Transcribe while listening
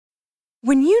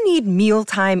When you need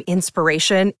mealtime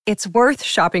inspiration, it's worth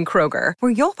shopping Kroger,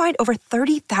 where you'll find over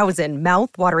 30,000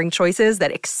 mouth-watering choices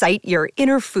that excite your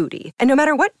inner foodie. And no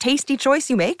matter what tasty choice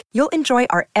you make, you'll enjoy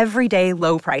our everyday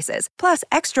low prices, plus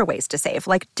extra ways to save,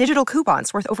 like digital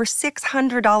coupons worth over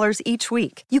 $600 each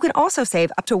week. You can also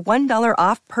save up to $1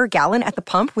 off per gallon at the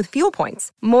pump with fuel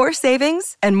points. More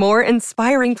savings and more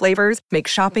inspiring flavors make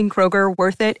shopping Kroger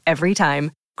worth it every time.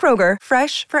 Kroger,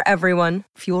 fresh for everyone.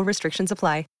 Fuel restrictions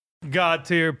apply. God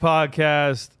Tier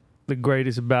Podcast, the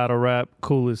greatest battle rap,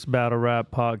 coolest battle rap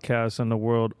podcast in the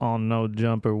world on No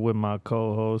Jumper with my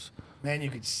co-host. Man,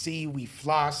 you could see we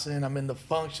flossing. I'm in the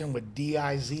function with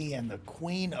D.I.Z. and the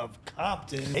Queen of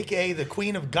Compton, a.k.a. the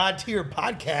Queen of God Tier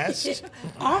Podcast.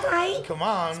 All right. Come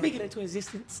on. Speaking into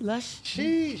existence, Lush.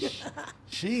 Sheesh.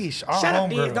 Sheesh. Our Shut up,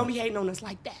 homegirl. Diz. Don't be hating on us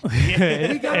like that.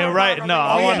 And right, no,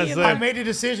 I want to I say, made a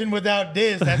decision without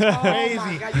Diz. That's crazy. Oh,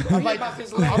 my God. You gonna hear about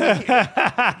this later.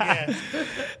 Yeah.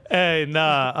 hey,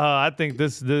 I think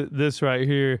this right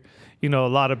here, you know, a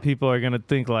lot of people are going to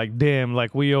think like, damn,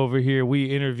 like we over here, we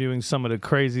interviewing some of the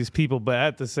craziest people, but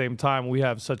at the same time, we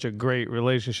have such a great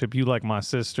relationship. You like my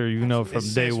sister, you know, from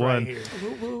day one.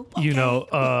 You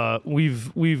know,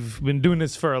 we've been doing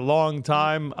this for a long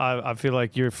time. I feel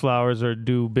like your flowers are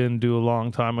been due a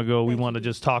long time ago. We want to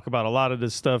just talk about a lot of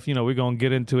this stuff. You know, we're going to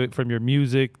get into it from your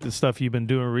music, the stuff you've been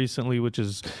doing recently, which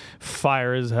is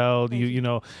fire as hell. You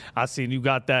know, I seen you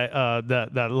got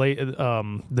that late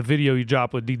the video you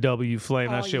dropped with DW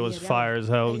Flame. That shit was fire as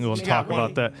hell. We're going to talk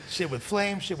about that. Shit with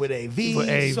Flame, shit with AV. With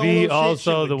AV, solo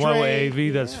also shit the one Dre. with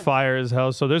AV that's fire as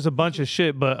hell. So there's a bunch of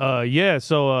shit, but yeah.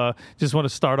 So just want to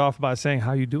start off by saying,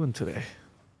 how you doing today?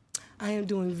 I am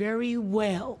doing very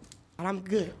well, and I'm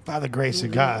good. By the grace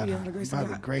of God. Yeah, by the grace of By the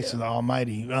God. grace of the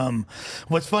Almighty.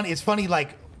 What's funny, it's funny,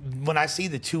 like, when I see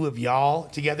the two of y'all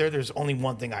together, there's only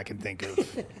one thing I can think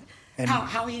of. And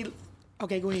How he...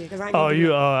 Okay, go ahead. 'cause I ain't Oh, gonna do you.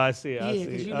 that. Oh, I see. I Yeah,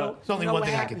 'cause see. you know... it's only you know one what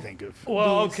thing I happened. can think of.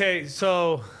 Well, Yes. okay.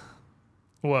 So,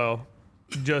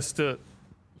 just to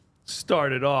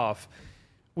start it off,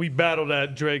 we battled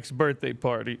at Drake's birthday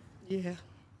party Yeah.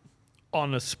 on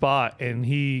the spot, and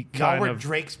he Y'all kind were of.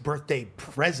 Drake's birthday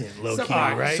present, low key,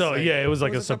 Surprise. right? So Like- yeah, it was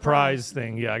like It a was a surprise surprise.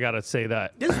 thing. Yeah, I gotta say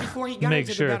that. This was before he got Make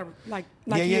into sure. the battle, like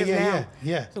Yeah, he is now.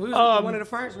 yeah. So we was one of the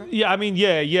first, right? Yeah, I mean,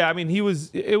 yeah. I mean, he was.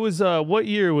 It was. What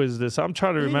year was this? I'm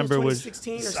trying to I think it remember. was Was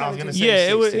 2016 or I was 17. gonna say- yeah,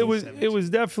 it was. 16, It was. 17. It was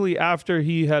definitely after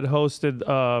he had hosted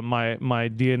my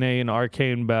DNA and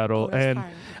Arcane battle, that's and fire.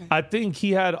 Okay. I think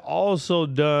he had also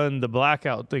done the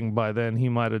Blackout thing by then. He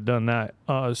might have done that.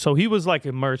 So he was like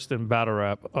immersed in battle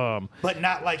rap. But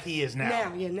not like he is now.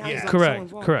 Now he's like so Correct.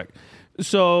 involved. Correct.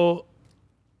 So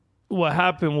what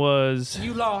happened was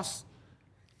You lost.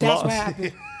 That's what Lost.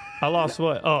 happened. I lost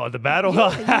what? Oh, the battle. You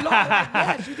lost like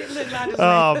that. You didn't look like this.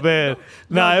 Oh man,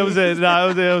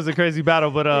 it was a crazy battle,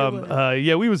 but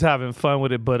yeah, we was having fun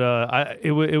with it, but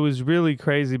it was really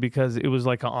crazy because it was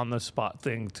like an on the spot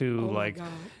thing too. Oh, my like God.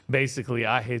 basically,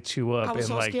 I hit you up I was and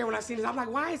so like scared when I seen this. I'm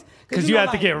like, why is... because you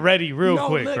had to get ready real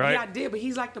quick, look, right? Yeah, I did, but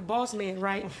he's like the boss man,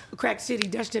 right? Crack City,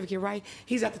 death certificate, right?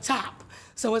 He's at the top.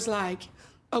 So it's like,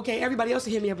 okay, everybody else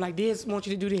will hit me up like, this, want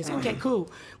you to do this. Okay,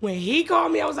 cool. When he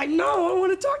called me, I was like, no, I don't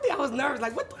want to talk to you. I was nervous.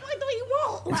 Like, what the fuck do you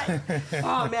want? Like,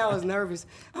 oh, man, I was nervous.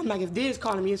 I'm like, if Diz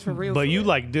calling me, it's for real. But for you real.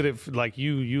 like did it like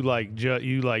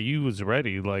you was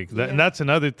ready like that, and that's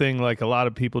another thing. Like a lot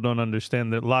of people don't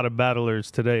understand that a lot of battlers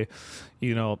today,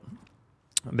 you know,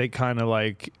 they kind of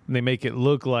like they make it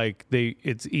look like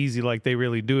it's easy, like they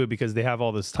really do it because they have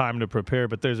all this time to prepare.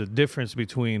 But there's a difference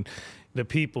between the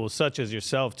people such as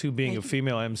yourself too, being a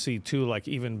female MC too, like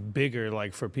even bigger,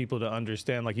 like for people to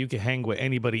understand, like you can hang with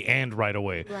anybody and right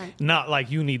away. Right. Not like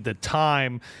you need the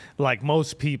time like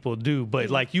most people do, but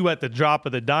like you at the drop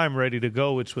of the dime ready to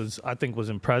go, which was I think was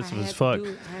I impressive had as to fuck. do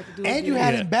it. I had to do it. And you Yeah.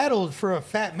 hadn't battled for a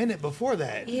fat minute before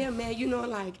that. Yeah, man, you know,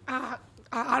 like,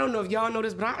 I don't know if y'all know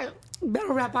this, but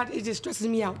battle rap, it just stresses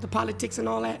me out, the politics and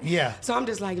all that. Yeah. So I'm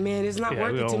just like, man, it's not Yeah,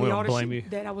 worth we it don't- to we me. don't All the blame shit you.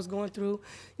 that I was going through,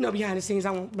 you know, behind the scenes,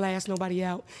 I won't blast nobody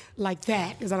out like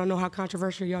that, because I don't know how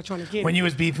controversial y'all trying to get. When you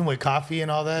was beefing with Coffee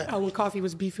and all that? When Coffee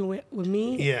was beefing with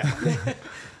me? Yeah.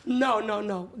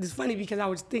 No. It's funny because I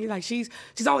was thinking, like, she's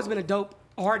always been a dope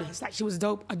artist. Like, she was a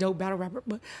dope battle rapper.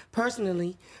 But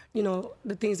personally, you know,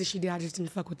 the things that she did, I just didn't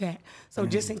fuck with that. So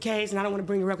just in case, and I don't want to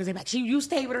bring her up because they're like, you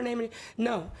stayed with her name.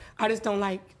 No, I just don't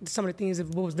like some of the things that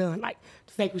what was done, like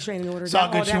the fake restraining order. It's all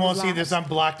that- good. She that won't was see lies. this. I'm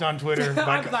blocked on Twitter.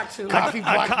 I'm blocked too. Coffee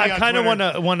blocked me I on kind of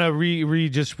Twitter. want to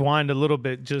just wind a little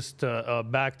bit, just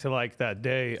back to like that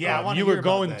day. Yeah, I wanna you hear were about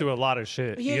going that. through a lot of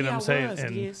shit. Yeah, you know yeah, what I'm saying? I was,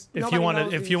 And yes. if Nobody you want knows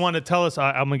to, if you this. want to tell us,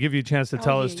 I'm gonna give you a chance to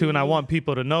tell us too. And I yeah. want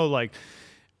people to know, like,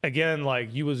 again,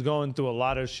 like you was going through a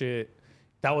lot of shit.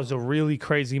 that was a really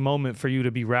crazy moment for you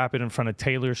to be rapping in front of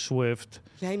Taylor Swift,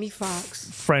 Jamie Foxx,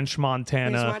 French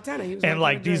Montana. He was and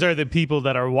like these are the people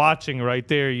that are watching right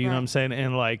there, you know what I'm saying?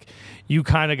 And like you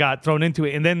kind of got thrown into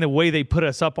it. And then the way they put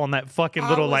us up on that fucking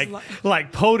little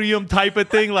like podium type of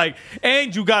thing, like,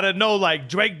 and you gotta know, like,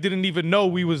 Drake didn't even know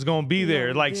we was gonna be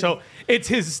there. Like, so it's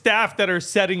his staff that are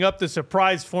setting up the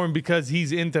surprise for him because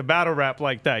he's into battle rap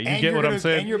like that. You get what I'm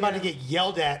saying? And you're about to get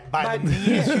yelled at by the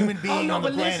meanest human being on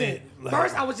the planet.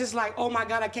 First, I was just like, oh my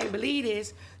God, I can't believe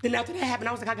this. Then after that happened,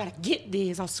 I was like, I gotta get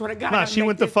this. I swear to God. Nah, she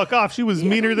went the fuck off. She was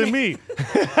meaner than me. I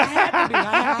had to be.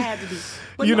 I had to be.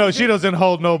 But you know, she doesn't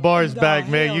hold no bars back,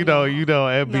 man. You know,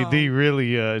 MBD No.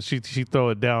 really, she throw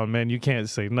it down, man. You can't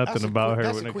say nothing about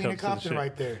her when it Queen comes of to Compton shit.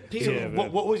 right there. Yeah,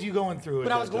 what was you going through?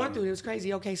 What I was going through, it was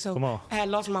crazy. Okay, so Come on. I had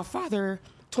lost my father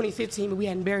 2015, but we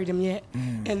hadn't buried him yet.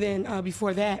 And then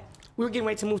before that, we were getting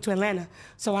ready to move to Atlanta.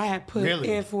 So I had put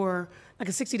in for like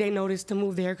a 60-day notice to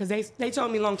move there because they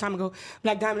told me a long time ago,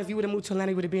 Black Diamond, if you would have moved to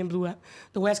Atlanta, you would have been blew up.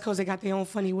 The West Coast, they got their own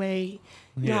funny way.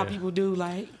 You know how people do,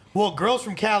 like. Well, girls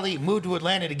from Cali moved to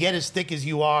Atlanta to get as thick as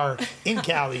you are in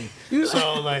Cali.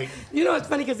 So, like. You know, it's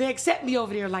funny because they accept me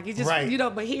over there. Like, it's just, you know,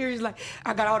 but here it's like,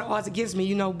 I got all the odds against me,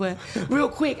 you know. But real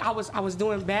quick, I was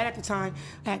doing bad at the time.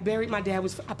 I had buried my dad.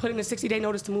 I put in a 60-day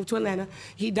notice to move to Atlanta.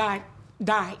 He died.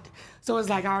 So it's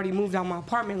like I already moved out my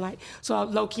apartment. Like, so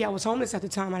low key, I was homeless at the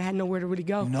time. I had nowhere to really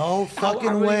go. No fucking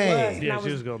I really way. Was. Yeah,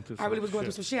 she was going through I really was going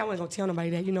through some shit. I wasn't gonna tell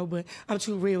nobody that, you know, but I'm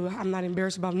too real. I'm not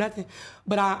embarrassed about nothing.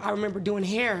 But I remember doing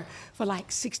hair for like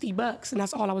 $60, and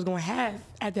that's all I was gonna have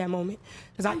at that moment.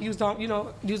 Because I used all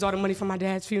the money from my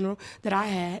dad's funeral that I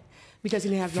had because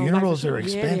he didn't have no life Funerals are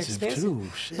insurance. Yeah, they're expensive too.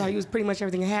 Shit. So I used pretty much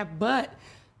everything I had. But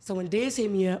so when Diz hit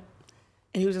me up,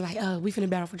 and he was like, we finna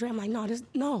battle for Drake. I'm like,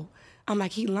 no. I'm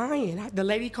like, he lying. The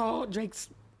lady called Drake's,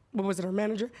 what was it, her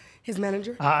manager? His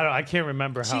manager? I can't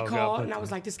remember how She it called, got and I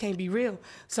was like, this can't be real.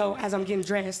 So as I'm getting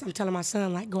dressed, I'm telling my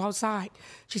son, like, go outside.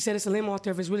 She said, it's a limo out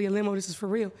there. If it's really a limo, this is for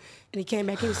real. And he came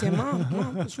back in and said,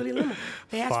 Mom, it's really a limo.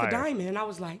 They asked for Diamond. And I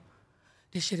was like,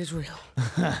 this shit is real.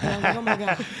 And I was like, oh my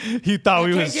God. You thought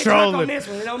we was trolling. This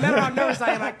one. It don't matter how nervous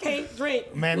I am, I can't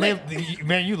drink.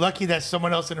 Man, you lucky that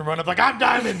someone else didn't run up like, I'm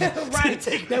Diamond. Right.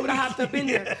 They would have hopped up in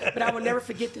there. But I would never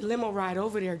forget the limo ride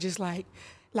over there, just like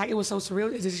it was so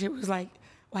surreal. This shit was like,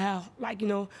 wow. Like, you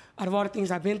know, out of all the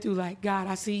things I've been through, like, God,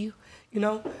 I see you. You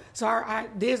know, so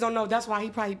Diz don't know. That's why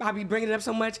I be bringing it up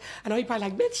so much. I know he probably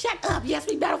like, bitch, shut up. Yes,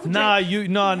 we battle for Drake.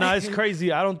 Nah, it's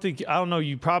crazy. I don't know.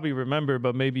 You probably remember,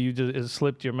 but maybe it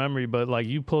slipped your memory. But like,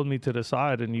 you pulled me to the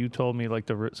side and you told me like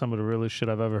some of the realest shit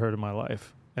I've ever heard in my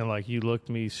life. And like, you looked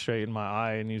me straight in my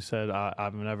eye and you said,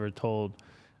 I've never told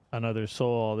another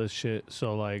soul all this shit.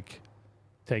 So like,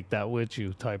 take that with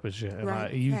you, type of shit.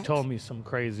 And you told me some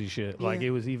crazy shit. Like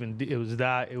it was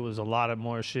a lot of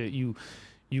more shit. You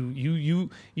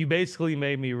basically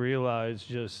made me realize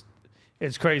just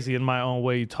it's crazy in my own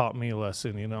way. You taught me a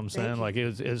lesson, you know what I'm saying? Like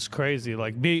it's crazy.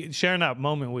 Like me sharing that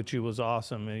moment with you was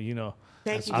awesome, and you know.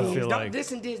 Thank you. I feel like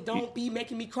don't be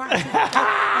making me cry.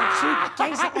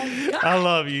 I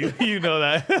love you. You know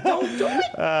that. Don't do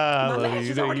it. I My lash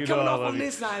is already coming off on you.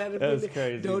 this side. That's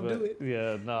crazy. Don't do it.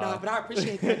 Yeah, Nah, but I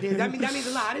appreciate that. Diz. That means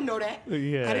a lot. I didn't know that.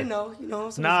 Yeah. I didn't know. You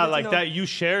know. So nah, like that. You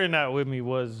sharing that with me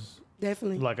was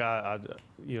definitely like I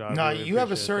No, really you have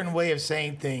a appreciate certain way of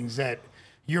saying things that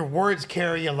your words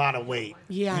carry a lot of weight.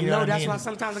 Yeah, I know. That's why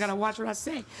sometimes I gotta watch what I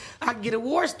say. I can get a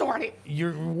war started.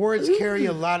 Your words carry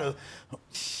a lot of.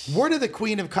 Where did the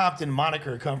Queen of Compton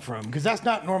moniker come from? Because that's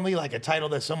not normally like a title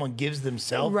that someone gives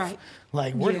themselves. Right.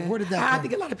 Like where did that come? I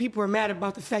think a lot of people are mad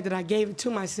about the fact that I gave it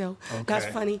to myself. Okay. That's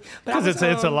funny. Because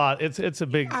it's a lot. It's a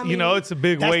big, I mean, you know, it's a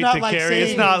big weight to like carry.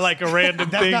 It's not like a random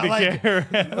thing to carry.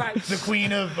 Right. The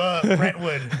Queen of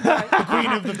Brentwood. The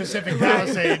Queen of the Pacific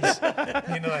Palisades.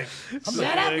 You know, like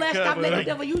shut up, let's stop letting the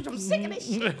devil use. I'm sick of this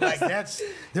shit. Like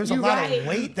there's a lot of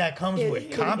weight that comes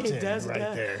with Compton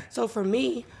there. So for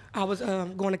me, I was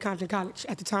going to Compton College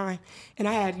at the time, and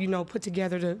I had, put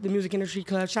together the music industry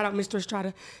club. Shout out Mr.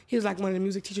 Estrada. He was like one of the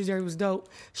music teachers there. He was dope.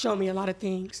 Showed me a lot of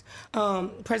things.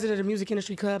 President of the music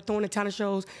industry club, throwing the talent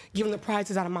shows, giving the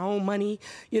prizes out of my own money,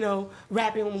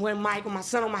 rapping on one mic with my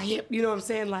son on my hip, you know what I'm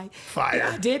saying? Like, fire.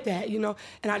 I did that,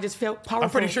 and I just felt powerful. I'm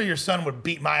pretty sure your son would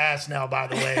beat my ass now, by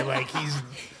the way. Like,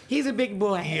 He's a big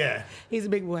boy. Yeah. He's a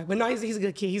big boy. But no, he's a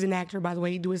good kid. He's an actor, by the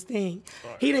way. He do his thing.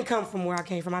 Right. He didn't come from where I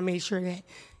came from. I made sure that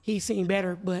he's seen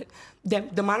better. But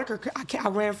the moniker, I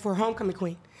ran for homecoming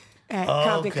queen at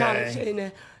Compton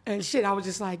College. And shit, I was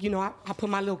just like, I put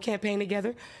my little campaign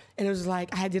together. And it was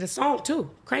like, I did a song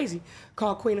too, crazy,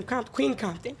 called Queen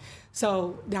Compton.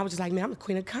 So I was just like, man, I'm the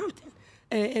Queen of Compton.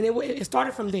 And it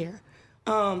started from there.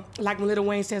 Like when Lil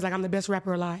Wayne says, like, I'm the best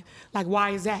rapper alive. Like,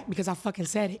 why is that? Because I fucking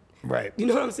said it. Right. You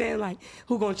know what I'm saying? Like,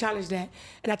 who gonna challenge that?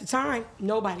 And at the time,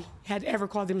 nobody had ever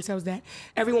called themselves that.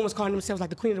 Everyone was calling themselves like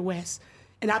the Queen of the West.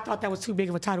 And I thought that was too big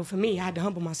of a title for me. I had to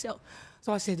humble myself.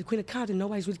 So I said, the Queen of Compton,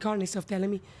 nobody's really calling themselves that. Let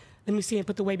me see and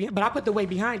put the weight behind. But I put the weight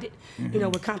behind it, you know,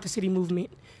 with Compton City Movement.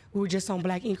 We were just on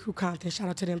Black Ink Crew Compton. Shout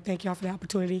out to them. Thank y'all for the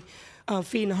opportunity.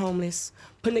 Feeding the homeless,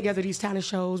 putting together these talent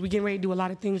shows. We're getting ready to do a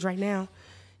lot of things right now.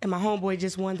 And my homeboy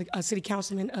just won the city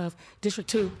councilman of District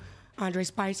 2, Andre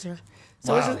Spicer.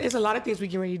 So Wow. it's a lot of things we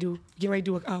getting ready to do. Getting ready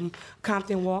to do a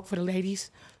Compton walk for the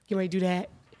ladies. Getting ready to do that.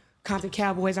 Compton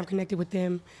Cowboys, I'm connected with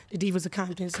them. The Divas of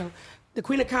Compton. So the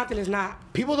Queen of Compton is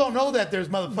not. People don't know that there's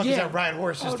motherfuckers that ride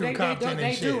horses through Compton they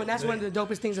and shit. do, and that's one of the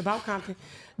dopest things about Compton.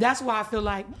 That's why I feel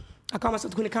like I call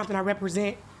myself the Queen of Compton. I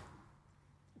represent,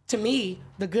 to me,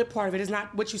 the good part of it is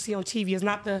not what you see on TV. It's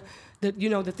not the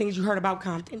the things you heard about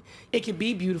Compton. It can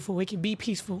be beautiful. It can be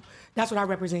peaceful. That's what I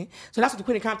represent. So that's what the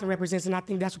Queen of Compton represents, and I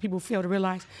think that's what people fail to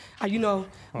realize. We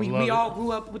all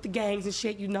grew up with the gangs and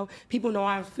shit. You know, people know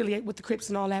I affiliate with the Crips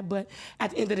and all that, but at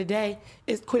the end of the day,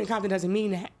 Queen of Compton doesn't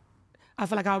mean that. I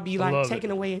feel like I would be like taking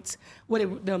away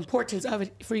the importance of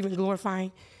it for even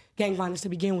glorifying gang violence to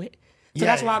begin with. So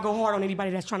that's why I go hard on anybody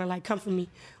that's trying to like come for me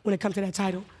when it comes to that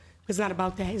title. It's not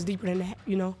about that. It's deeper than that.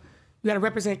 You know, you got to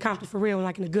represent Compton for real,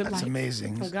 like in a good light. That's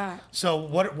amazing. Oh God. So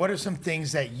what are some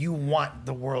things that you want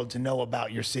the world to know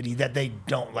about your city that they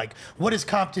don't like? What is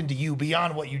Compton to you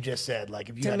beyond what you just said? Like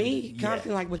if you to me,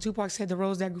 Compton, like when Tupac said, the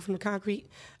rose that grew from the concrete.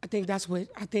 I think that's what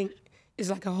is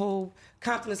like a whole.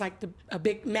 Compton is like a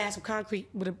big mass of concrete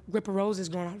with a rip of roses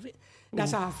growing out of it.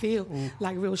 That's how I feel,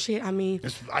 like real shit. I mean,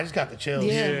 I just got the chills.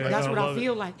 Yeah, that's what I love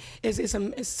feel like.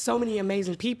 It's so many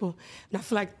amazing people, and I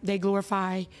feel like they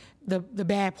glorify the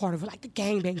bad part of it, like the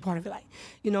gangbang part of it, like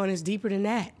and it's deeper than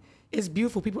that. It's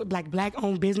beautiful. People like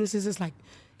black-owned businesses.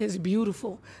 It's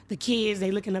beautiful. The kids,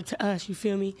 they looking up to us. You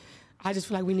feel me? I just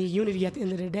feel like we need unity at the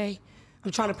end of the day.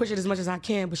 I'm trying to push it as much as I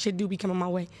can, but shit do be coming my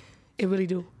way. It really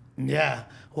do. Yeah,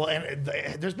 well, and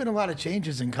there's been a lot of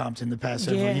changes in Compton the past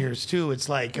several years too. It's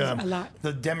like a lot.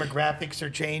 The demographics are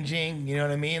changing. You know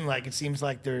what I mean? Like it seems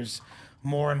like there's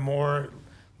more and more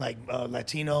like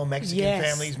Latino, Mexican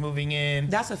families moving in.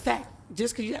 That's a fact.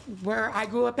 Just because where I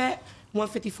grew up at,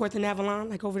 154th and Avalon,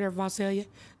 like over there in Visalia,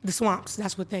 the swamps.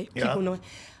 That's what people know.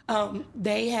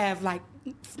 They have like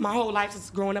my whole life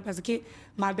since growing up as a kid.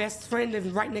 My best friend lives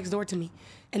right next door to me,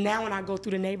 and now when I go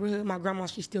through the neighborhood, my grandma,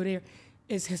 she's still there.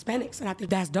 Is Hispanics, and I think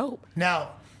that's dope.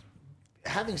 Now,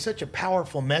 having such a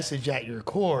powerful message at your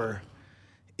core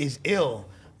is ill,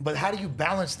 but how do you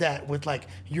balance that with like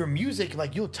your music?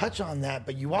 Like you'll touch on that,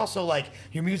 but you also like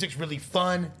your music's really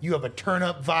fun. You have a turn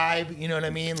up vibe. You know what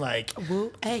I mean? Like,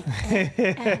 hey.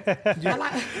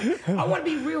 I want to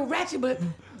be real ratchet, but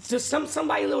just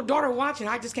somebody little daughter watching,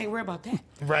 I just can't worry about that.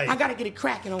 Right. I gotta get it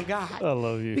cracking on God. I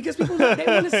love you. Because people they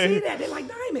want to see that. They're like,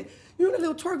 Diamond, you know the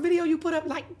little twerk video you put up?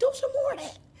 Like, do some more of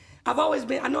that. I've always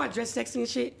been. I know I dress sexy and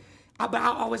shit, but I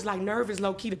always like nervous,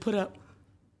 low key to put up.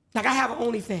 Like I have an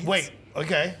OnlyFans. Wait,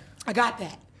 okay. I got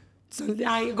that. So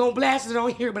I ain't gonna blast it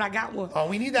on here, but I got one. Oh,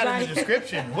 we need that in the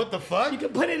description. What the fuck? You can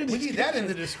put it in the description. We need that in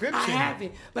the description. I have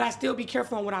it, but I still be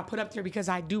careful on what I put up there because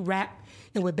I do rap,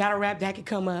 and with battle rap that could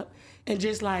come up, and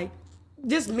just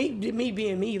me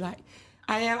being me, like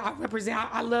I represent.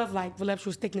 I love like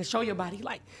voluptuous thickness. Show your body,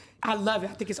 like I love it.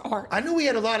 I think it's art. I knew we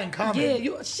had a lot in common. Yeah,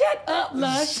 you shut up,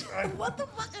 Lush. What the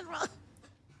fuck is wrong?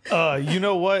 You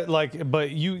know what? Like, but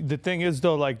the thing is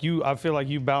though, like I feel like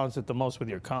you balance it the most with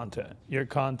your content. Your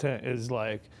content is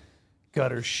like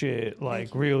gutter shit,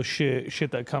 like real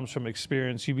shit that comes from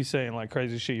experience. You be saying like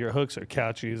crazy shit. Your hooks are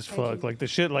catchy as fuck. Like the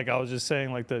shit, like I was just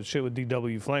saying, like the shit with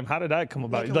DW Flame. How did that come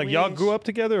about? Like y'all grew up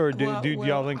together, or did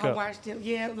y'all link up? I watched him.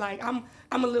 Yeah, like I'm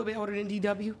a little bit older than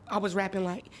DW. I was rapping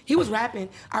like he was rapping.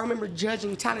 I remember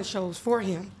judging talent shows for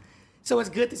him. So it's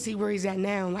good to see where he's at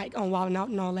now, like on Wild 'N Out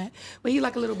and all that. But he's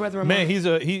like a little brother of mine. Man, he's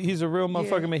a real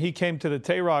motherfucker. Man, he came to the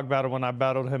Tay Rock battle when I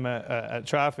battled him at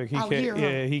Traffic.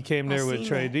 He came there with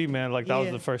Trey D. Man, like that was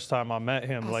the first time I met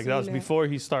him. Like that was before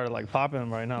he started like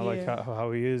popping right now, like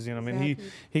how he is. You know what I mean?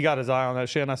 He got his eye on that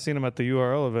shit, and I seen him at the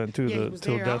URL event too. Yeah, the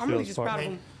Till Death really Feels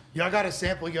Part. Y'all got a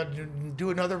sample. Y'all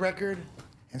do another record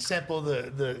and sample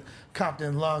the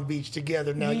Compton Long Beach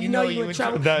together. Now you know you in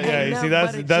trouble. You see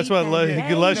that's what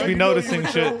Lush be noticing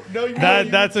shit.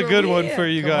 That's a good one for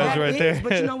you guys right there.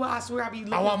 But you know what? I swear I be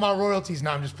looking. I want my royalties.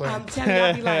 Now I'm just playing. I'm telling you,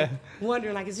 I be like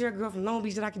wondering, like, is there a girl from Long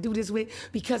Beach that I can do this with?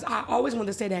 Because I always wanted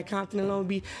to say that Compton and Long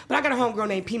Beach, but I got a homegirl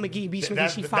named P. McGee. Beach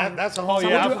McGee, she fine. That's a whole.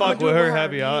 So I fuck with her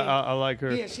heavy. I like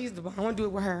her. Yeah, she's the one. I want to do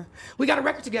it with her. We got a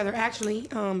record together, actually.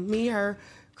 Me, her,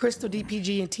 Crystal,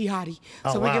 DPG, and T Hottie.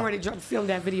 Oh, So we're getting wow. ready to film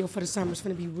that video for the summer. It's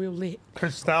gonna be real lit.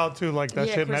 Cristal too, like that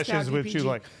Yeah, shit Cristal, meshes with you, DPG.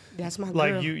 like That's my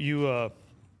like girl. you.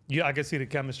 I can see the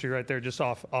chemistry right there, just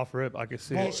off rip. I can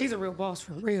see Man, it. she's a real boss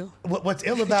for real. What's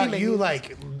ill about made you, me-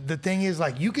 like the thing is,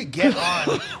 like you could get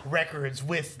on records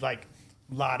with like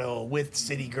Lotto, with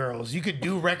City Girls. You could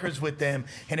do records with them,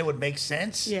 and it would make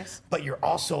sense. Yes. But you're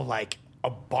also like a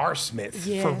barsmith for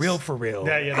Yes. real, for real.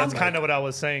 Yeah, that's I'm kind of what I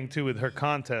was saying too with her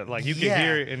content. Like you can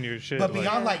hear it in your shit. But like-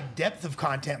 beyond like depth of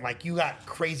content, like you got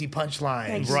crazy punchlines.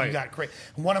 Thanks. You Right. got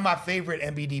one of my favorite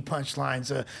MBD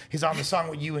punchlines is on the song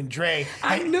with you and Dre.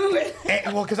 I knew it.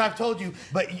 Well, because I've told you,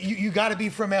 but you got to be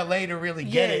from LA to really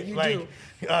get Yeah, it. you like, do.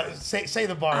 Say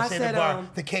the bar. I Say said, the bar.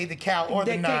 The K, the cow, or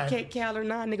the That nine. K, Cal or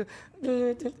 9,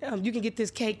 nigga. You can get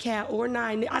this K, Cal or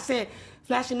 9. I said,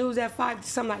 flashing news at 5,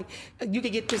 something like, you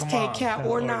can get this K, on. Cal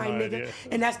or 9, nine, nigga. yeah.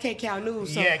 And that's K, Cal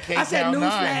News. So Yeah, K, I said Cal news 9,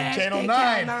 flash, Channel K,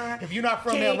 9. Cal 9. If you're not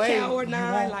from K, LA, Cal or you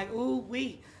 9, won't. like, ooh,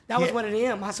 wee. That was Yeah. one of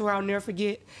them. I swear I'll never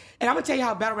forget. And I'm going to tell you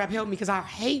how battle rap helped me because I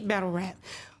hate battle rap.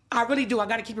 I really do. I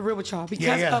got to keep it real with y'all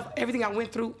because Yeah. of everything I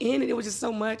went through in it. It was just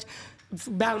so much.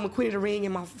 Battling with Queen of the Ring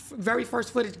and my very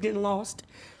first footage getting lost.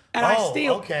 And I Oh,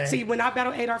 still, okay. see, when I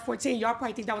battled 8R14, y'all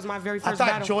probably think that was my very I first thought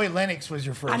battle. Joy Lennox was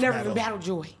your first I never battle. even battled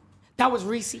Joy. That was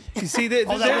Reese. You see, there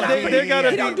Oh, that was there Reese. gotta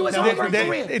He be. don't do his that was homework Reese.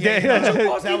 for real. Yeah, There that You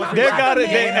was supposed to be my Reese. gotta, brother,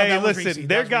 man. No, hey, that was listen, Reese. there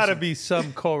That was gotta Reese. be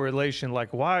some correlation.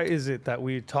 Like, why is it that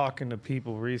we're talking to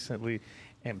people recently,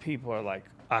 and people are like,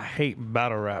 "I hate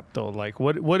battle rap," though? Like,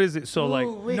 what is it? So like,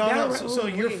 Ooh, wait, No, battle no. rap- So ooh,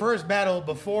 your wait. first battle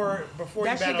before you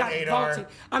That shit battled got 8R. vaulted.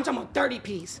 I'm talking about 30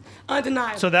 piece.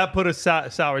 Undeniable. so that put a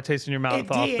sour taste in your mouth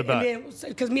it off did. the bat. And then,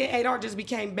 because me and 8R just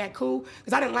became back cool,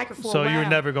 because I didn't like her for a So while. you're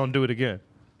never gonna do it again,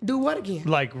 Do what again?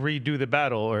 like redo the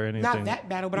battle or anything. Not that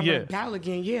battle, but I'm Yeah. going to battle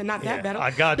again. Yeah, not that battle.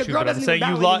 I got The you, girl but I'm doesn't saying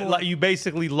even you battle anymore. you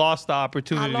basically lost the I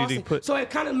opportunity lost to it. put. So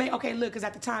it kind of made, okay, look, because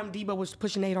at the time, Debo was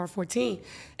pushing 8R14.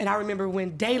 And I remember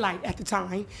when Daylight at the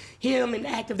time, him and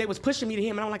Active, they was pushing me to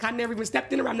him. And I'm like, I never even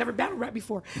stepped in it. I've never battled rap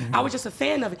before. Mm-hmm. I was just a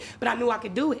fan of it, but I knew I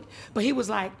could do it. But he was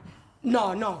like,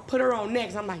 no, put her on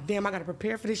next. I'm like, damn, I got to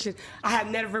prepare for this shit. I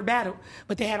had never battled,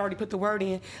 but they had already put the word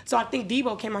in. So I think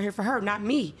Debo came out here for her, not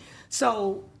me.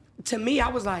 So to me, I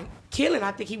was like, killing.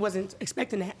 I think he wasn't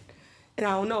expecting that. And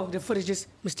I don't know, the footage just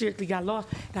mysteriously got lost.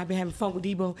 And I've been having fun with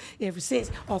Debo ever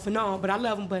since, off and on. But I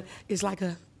love him, but it's like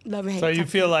a love and hate. So you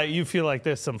type feel like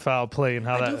there's some foul play in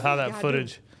how I do that feel like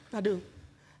footage. I do.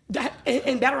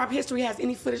 In battle rap history, has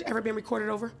any footage ever been recorded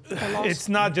over or lost? It's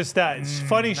not just that. It's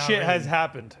funny not shit has really.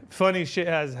 happened. Funny shit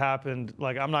has happened.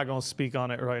 Like, I'm not gonna speak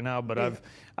on it right now, but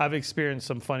I've experienced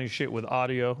some funny shit with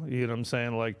audio. You know what I'm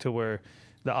saying? Like to where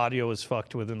the audio is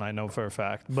fucked with, and I know for a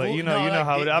fact. But Full- you no, know like,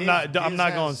 how it, I'm not Diz gonna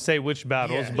has- say which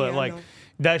battles, Yeah. but Yeah, I like know.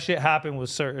 that shit happened with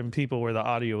certain people where the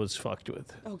audio was fucked with.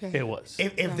 Okay. It was.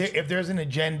 If there's an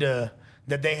agenda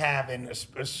that they have and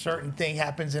a certain thing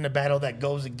happens in a battle that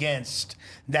goes against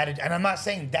that, and I'm not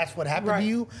saying that's what happened Right. to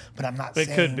you, but I'm not It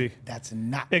saying could be. that's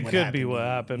not It what could happened be to what you.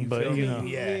 happened, but, feel you me? know.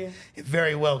 Yeah. Yeah. It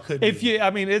very well could If be. you, I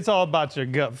mean, it's all about your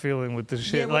gut feeling with the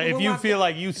shit. Yeah, like, if when you I- feel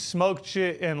like you smoked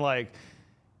shit and like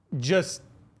just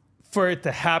for it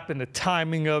to happen, the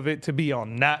timing of it to be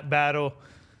on that battle.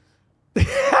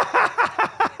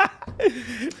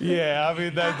 Yeah, I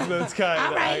mean that's kind All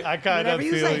of right. I kind of Whatever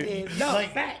you feel say, it. then. No,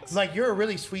 like, facts. like you're a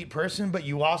really sweet person, but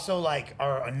you also like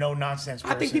are a no nonsense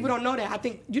person. I think people don't know that. I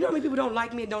think, you know how many people don't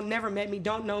like me and don't never met me,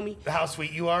 don't know me? how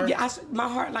sweet you are. Yeah, my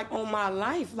heart, like, on my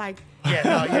life, like, Yeah,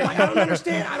 no, yeah. like, I don't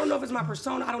understand. I don't know if it's my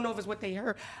persona. I don't know if it's what they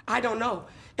heard. I don't know.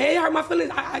 And it hurt my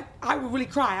feelings. I would really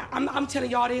cry. I'm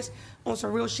telling y'all this on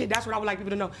some real shit. That's what I would like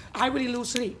people to know. I really lose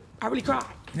sleep. I really cry.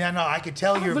 Yeah, no, I could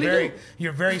tell you're really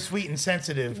you're very sweet and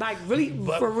sensitive. Like, really,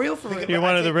 But- for real, for real. But You're I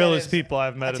one of the take that realest as- people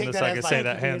I've met in take this. that I as can say like-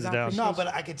 that hands I down. appreciate No, but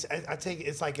I take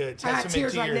it's like a I have testament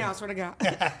tears to right your. now, I swear to God.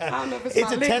 I don't know if it's, It's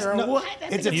my a liquor test. or No, what.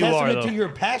 it's a You are, testament though. to your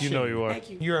passion. You know you are. Thank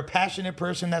you. You're a passionate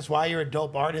person. That's why you're a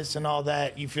dope artist and all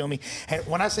that. You feel me? And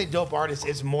when I say dope artist,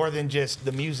 it's more than just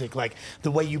the music. Like the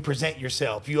way you present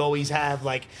yourself. You always have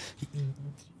like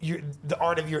the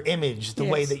art of your image, the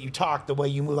way Yes. that you talk, the way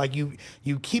you move. Like you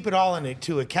keep it all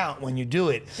into account when you do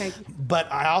it. Thank you.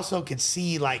 But I also could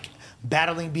see like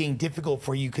battling being difficult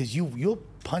for you because you'll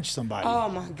punch somebody. Oh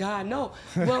my God, no.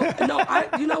 Well, no,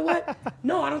 you know what?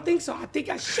 No, I don't think so. I think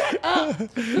shut up.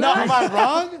 No, am I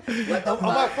wrong? Am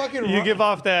I fucking wrong? You give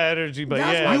off that energy, but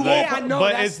That's yeah, why- but, yeah, I know,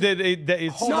 but that's-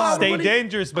 it's No, I stay really-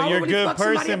 dangerous. But I you're a really good fuck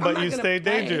somebody person, up. I'm but not you gonna stay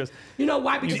play. dangerous. You know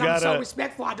why? Because I'm so gotta-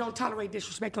 respectful. I don't tolerate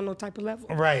disrespect on no type of level.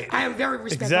 Right. I am very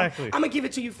respectful. Exactly. I'm gonna give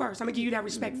it to you first. I'm gonna give you that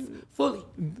respect fully.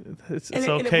 It's And if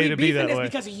okay we to be beefing, that it's way.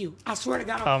 because of you. I swear to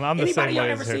God. I'm the anybody same y'all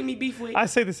way ever as her. seen me beef with? I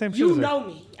say the same shit You as her. know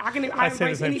me. I I say embrace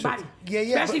the same shit. anybody. Yeah,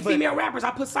 yeah, Especially but- female rappers.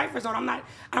 I put ciphers on. I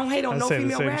don't hate on I no say the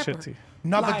female same rapper. shit to you.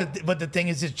 No, Like- but the thing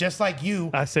is, it's just like you.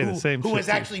 I say the same who shit has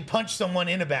too. actually punched someone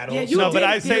in a battle. Yeah, you No, but did,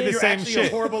 I say the You're same actually shit. a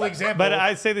horrible example. But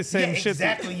I say the same yeah, shit.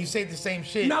 Exactly, you say the same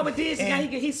shit. No, but this guy,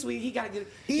 And- he's sweet. He gotta get.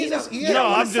 He is- don't- yeah. he don't No,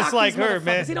 wanna I'm just sock like these her,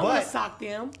 man. motherfuckers. He don't want But- to sock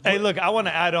them. Hey, look, I want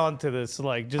to add on to this.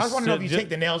 Like, just I just want to know if you take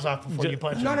the nails off before you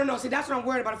punch him. No. See, that's what I'm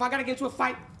worried about. If I gotta get into a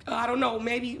fight, I don't know.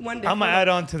 Maybe one day. I'm gonna add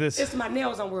on to this. It's my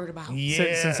nails I'm worried about.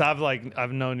 Yeah. Since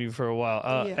I've known you for a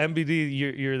while, Yeah. MBD,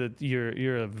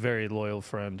 you're a very loyal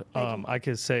friend. I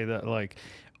could say that like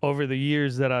over the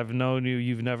years that I've known you,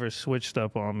 you've never switched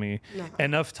up on me. No.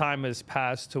 Enough time has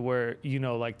passed to where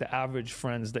like the average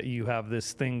friends that you have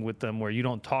this thing with them where you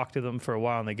don't talk to them for a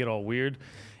while and they get all weird.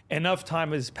 Enough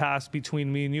time has passed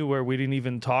between me and you where we didn't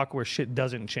even talk, where shit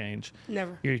doesn't change.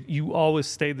 Never. You always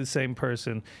stayed the same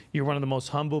person. You're one of the most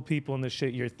humble people in this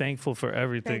shit. You're thankful for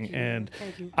everything. Thank you, and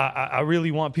thank you. I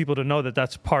really want people to know that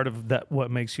that's part of that,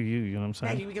 what makes you, you know what I'm saying?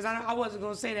 Thank you, because I wasn't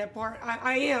gonna say that part.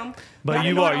 I am. But I you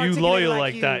didn't know how to are, you articulate it loyal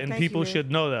like you. that. And Thank people you, man.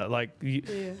 should know that.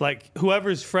 Like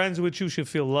whoever's friends with you should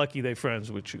feel lucky they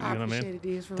friends with you. You I know what I mean? appreciate it,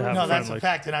 Diz, for To real. have No, a that's friend a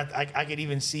fact, and I could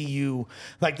even see you,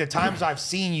 like the times I've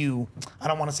seen you. I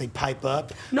don't want to say pipe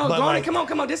up. No, but go on, like, come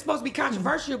on. This is supposed to be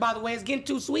controversial, by the way. It's getting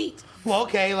too sweet. Well,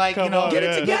 okay, like Come you know, on, Get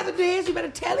yeah. it together, Diz. You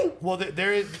better tell him. Well,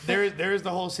 there is the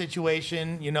whole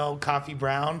situation. Coffee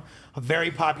Brown, a very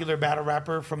popular battle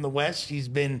rapper from the West. She's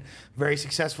been very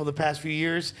successful the past few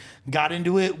years. Got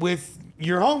into it with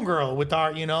your homegirl, with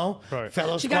our Right.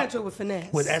 fellow. She got into it with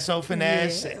Finesse. with SO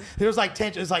Finesse. Yeah. There was like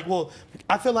tension. It's like, well,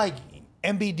 I feel like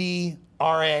MBD,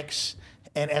 RX,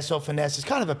 and SO Finesse is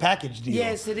kind of a package deal.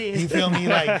 Yes, it is. You feel me?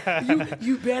 Like,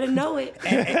 You better know it.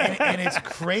 and it's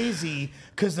crazy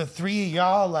because the three of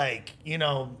y'all, like,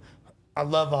 I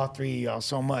love all three of y'all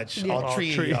so much. Yeah. All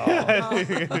three of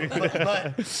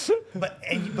y'all.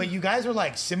 but you guys are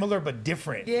like similar but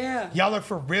different. Yeah. Y'all are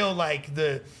for real like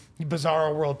the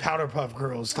Bizarro World Powder Puff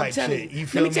Girls I'm type telling shit. you. You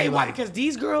feel Let me tell you why. Like, Because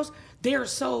these girls, they are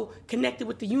so connected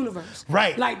with the universe.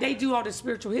 Right. Like they do all this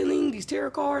spiritual healing, these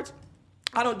tarot cards.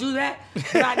 I don't do that.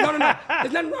 But no.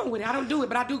 There's nothing wrong with it. I don't do it,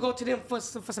 but I do go to them for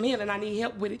some healing. I need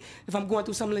help with it. If I'm going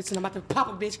through something, listen, I'm about to pop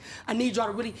a bitch. I need y'all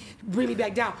to really bring me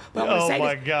back down. But I'm gonna Oh say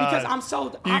my this God. because I'm so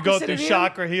You go opposite through of them.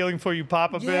 chakra healing before you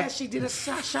pop a Yeah, bitch? she did a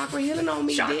chakra healing on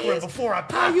me. Chakra Diz. before I How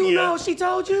pop you ya. know? She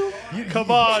told you.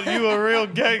 Come on, you a real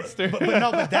gangster. but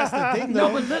that's the thing No,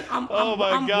 though. but look, Oh my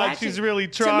I'm God, ratchet. she's really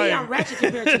To trying. me, I'm ratchet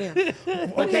compared to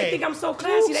them. But they think I'm so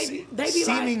classy. They be like,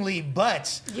 Seemingly,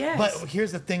 but Yes.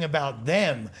 here's the thing about them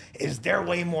is they're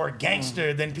way more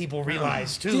gangster than people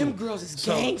realize too. them girls is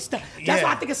So, gangsta. That's yeah.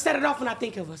 why I think I set it off when I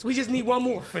think of us. We just need one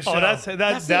more. For sure. Oh, that's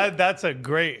That's a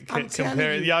great I'm telling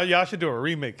comparison. you. Y'all should do a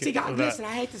remake. See, God, of that. listen,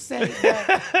 I hate to say it,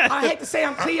 but I hate to say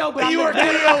I'm Cleo, but I You look are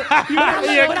better.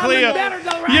 You're But I Cleo. look better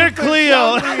though, right? You're Cleo.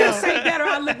 I'm gonna say better.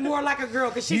 I look more like a girl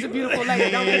because she's a beautiful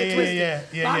lady. Don't get it twisted.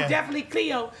 yeah, But I'm yeah. definitely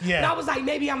Cleo. Yeah. And I was like,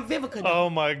 maybe I'm Vivica. Now. Oh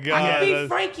my God. I can be that's-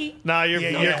 Frankie. Nah, you're Yeah,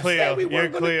 you're yeah. Cleo. Say we You're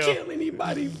weren't gonna Cleo. kill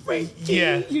anybody, Frankie.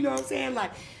 Yeah. You know what I'm saying?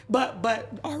 Like, but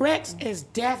RX is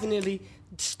definitely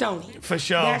Stony. For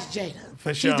sure. That's Jada.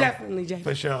 For sure. She's definitely Jada.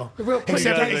 For sure. The real pretty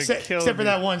Except, guys Jada. are except, killing except for me.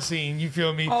 that one scene, you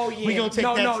feel me? Oh yeah. We gonna take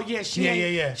that. Yeah, she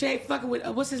ain't. She ain't fucking with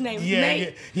what's his name? Yeah,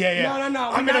 Nate. yeah.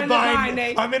 No. I'm We in not a the bind.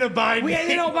 Nate. I'm in a bind. We ain't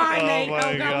in no bind, Oh Nate. my Oh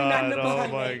God, we not in the God,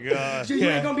 bind. oh my Nate. God. So you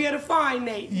Yeah. ain't gonna be able to find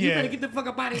Nate. You Yeah. better get the fuck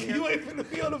up out of here. You ain't finna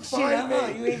be on the Shit, find,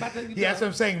 man. you ain't about to. Yeah, that's what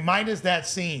I'm saying. Minus that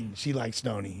scene, she likes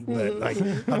Stony. But like,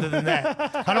 other than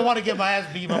that, I don't want to get my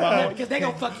ass beat by my own. Because they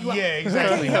gonna fuck you up. Yeah, I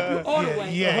exactly. can't help you all the Yeah,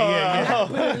 way. yeah. I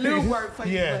put a little word for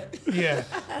you. Yeah, But yeah.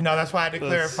 No, that's why I had to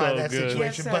clarify so that good. situation.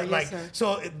 Yes, sir, but yes, like, sir.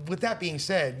 so with that being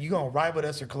said, you gonna ride with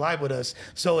us or collide with us.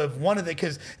 So if one of the,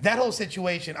 because that whole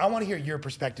situation, I want to hear your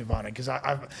perspective on it because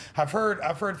I've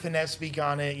heard Finesse speak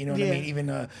on it. You know what I Yeah. mean? Even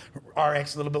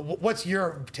RX a little bit. What's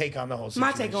your take on the whole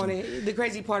my situation? take on it, the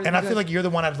crazy part is And I because feel like you're the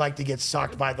one I'd like to get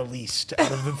socked by the least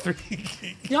out of the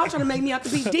three. y'all trying to make me out to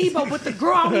be Debo, but the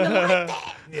girl I don't even like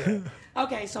that. Yeah.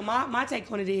 Okay, so my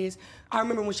take on it is, I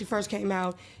remember when she first came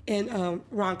out and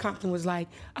Ron Compton was like,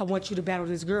 I want you to battle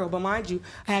this girl. But mind you,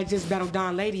 I had just battled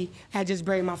Don Lady, I had just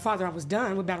buried my father, I was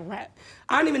done with battle rap.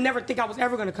 I didn't even never think I was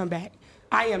ever gonna come back.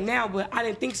 I am now, but I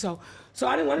didn't think so. So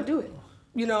I didn't want to do it.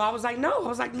 You know, I was like, no. I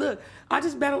was like, look, I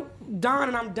just battled Don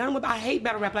and I'm done with, I hate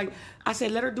battle rap. Like, I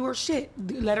said, let her do her shit.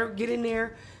 Let her get in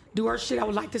there, do her shit. I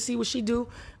would like to see what she do.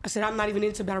 I said, I'm not even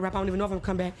into battle rap. I don't even know if I'm gonna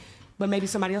come back. But maybe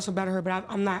somebody else will battle her, but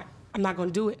I'm not going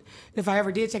to do it. If I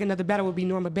ever did take another battle, it would be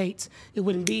Norma Bates. It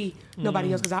wouldn't be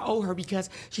nobody else because I owe her because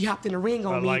she hopped in the ring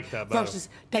on I me like that battle. versus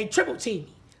they triple team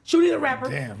me. Shooty the rapper,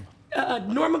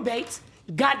 Damn. Norma Bates,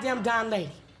 goddamn Don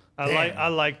Lady. I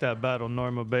like that battle.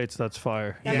 Norma Bates, that's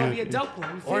fire. That might be a dope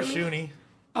one. You feel Or me? Shuni.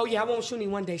 Oh yeah, I want Shuni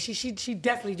one day. She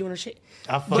definitely doing her shit.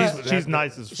 She's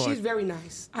nice as fuck. She's very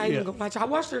nice. I ain't even gonna lie to you. I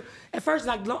watched her at first.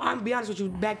 Like, I'm be honest with you.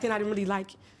 Back then, I didn't really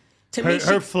like. To me,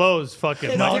 her flow's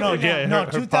fucking. No, yeah, No,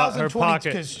 her 2020, pocket.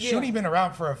 because Shuni been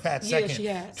around for a fat Yeah, second. she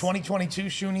has. 2022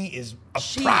 Shuni is a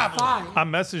She problem. fire. I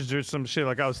messaged her some shit.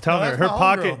 Like I was telling her, that's her my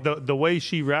pocket, homegirl. the way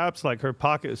she raps, like her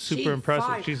pocket is super She impressive.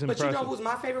 fire. She's But impressive. you know who's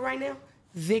my favorite right now?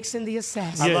 Vixen the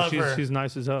Assassin. yeah, love her. she's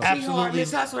nice as hell. She hard. Absolutely.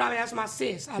 Miss Hustle. I mean, that's my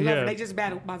sis. I love Yeah. her. They just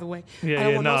battled, by the way. Yeah, I don't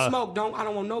yeah, want nah. no smoke. I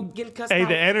don't want no getting cussed Hey, out.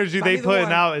 the energy by they neither putting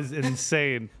one. out is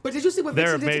insane. But did you see what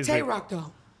They're Vixen did to amazing. Tay-Rock,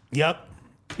 though? Yep.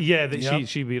 Yeah, that Yep.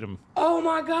 she beat him. Oh,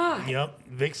 my God. Yep.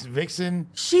 Vixen,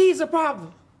 She's a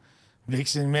problem.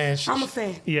 man. I'm a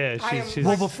fan. Yeah, I am- she's.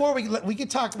 Well, before we can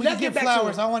talk, we Let's can give get back to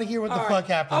flowers. it. I want to hear what the All fuck right.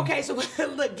 happened. Okay, so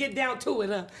look, get down to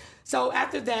it. So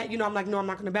after that, I'm like, no, I'm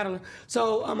not going to battle her.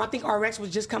 So I think RX was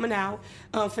just coming out.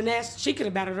 Finesse, she could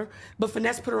have battled her, but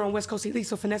Finesse put her on West Coast Elite,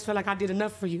 so Finesse felt like I did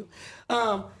enough for you.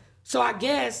 So I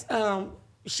guess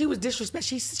she was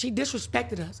she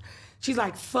disrespected us. She's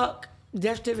like, fuck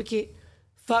Death Certificate,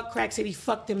 fuck Crack City,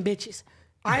 fuck them bitches.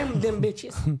 I am them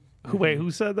bitches. Wait,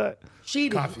 who said that? She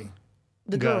did. Coffee.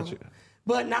 The girl. Gotcha.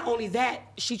 But not only that,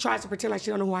 she tries to pretend like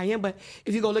she don't know who I am. But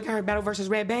if you go look at her battle versus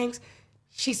Red Banks,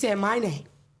 she said my name.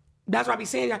 That's what I be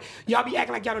saying. Y'all be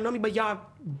acting like y'all don't know me, but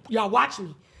y'all watch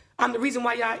me. I'm the reason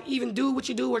why y'all even do what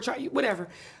you do or try whatever.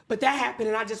 But that happened,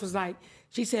 and I just was like,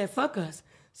 she said fuck us.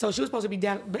 So she was supposed to be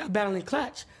battling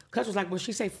Clutch. Clutch was like, well,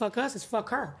 she say fuck us, it's fuck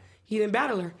her. He didn't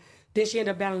battle her. Then she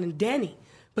ended up battling Danny,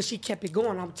 but she kept it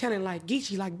going. I'm telling like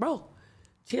Geechee, like bro.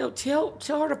 Tell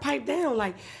her to pipe down.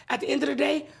 Like, at the end of the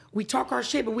day, we talk our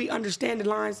shit, but we understand the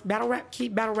lines. Battle rap,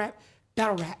 keep battle rap,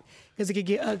 because it could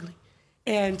get ugly.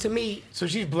 And to me, So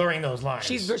she's blurring those lines.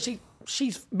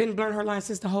 she's been blurring her lines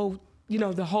since her whole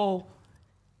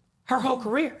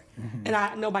career. Mm-hmm.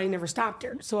 And nobody never stopped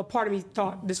her. So a part of me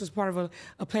thought this was part of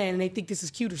a plan, and they think this is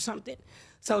cute or something.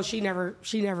 So she never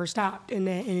stopped, and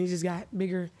it just got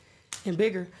bigger and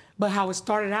bigger. But how it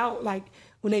started out, like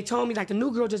when they told me like the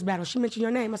new girl just battled, she mentioned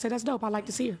your name. I said that's dope. I'd like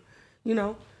to see her,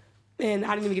 And I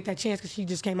didn't even get that chance because she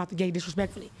just came out the gate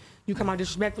disrespectfully. You come out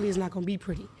disrespectfully, it's not gonna be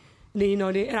pretty. And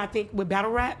then, and I think with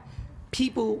battle rap,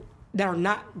 people that are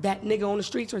not that nigga on the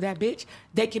streets or that bitch,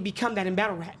 they can become that in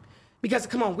battle rap. Because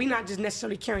come on, we're not just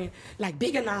necessarily carrying like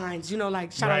bigger nines,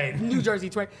 like shout Right. out New Jersey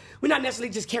twerk. We're not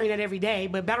necessarily just carrying that every day,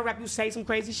 but battle rap, you say some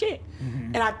crazy shit.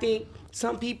 Mm-hmm. And I think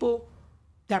some people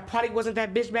that probably wasn't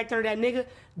that bitch back there or that nigga,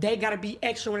 they gotta be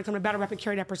extra when it comes to battle rap and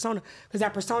carry that persona. Because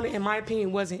that persona, in my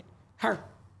opinion, wasn't her.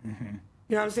 Mm-hmm. You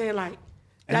know what I'm saying? Like,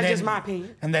 And that's then- just my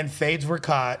opinion. And then fades were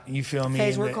caught. You feel me?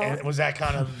 Fades And were the- caught. and was that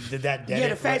kind of did that? Yeah,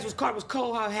 the phase was caught. It was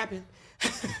cold how it happened.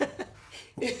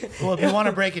 Well, if you want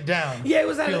to break it down, Yeah, it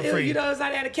was at feel free. it was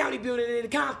at a county building in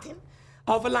Compton,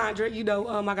 off of Laundry. I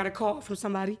got a call from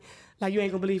somebody like, you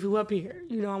ain't gonna believe who up here.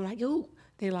 I'm like, ooh.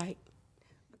 They like,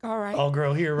 all right. Oh,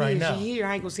 girl, here right yeah, now. she here.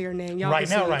 I ain't gonna say her name. Y'all Right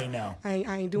can now, see it. right now.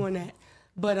 I ain't doing that.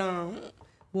 But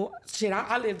well, shit.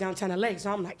 I live downtown LA,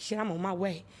 so I'm like, shit. I'm on my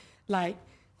way. Like,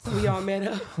 so we all met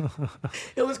up.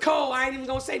 It was cold. I ain't even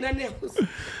gonna say nothing else.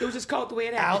 It was just cold the way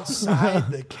it happened. Outside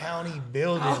the county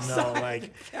building, though, Outside like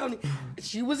the county.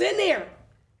 She was in there.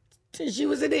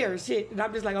 Shit. And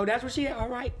I'm just like, oh, that's where she at? All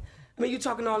right. I mean, you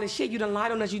talking all this shit. You done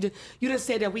lied on us. You done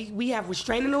said that we have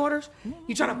restraining orders.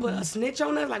 You trying to put a snitch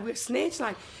on us? Like, we're snitch?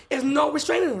 Like, there's no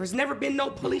restraining orders. Never been no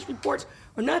police reports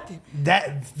or nothing.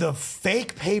 that. The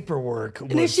fake paperwork was.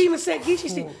 And then she even said,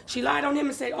 she lied on him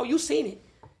and said, oh, you seen it.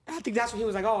 I think that's when he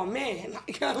was like, oh, man.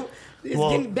 Like, it's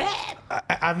Well, getting bad.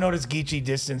 I've noticed Geechee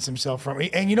distanced himself from me,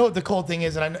 and you know what the cool thing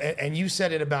is, and you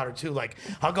said it about her too. Like,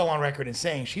 I'll go on record and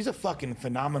saying she's a fucking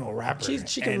phenomenal rapper.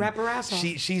 She can And rap her ass off.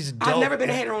 She's dope. I've never been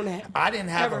a and hater on that. I didn't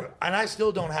have Ever. and I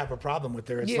still don't have a problem with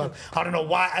her. It's Yeah. like, I don't know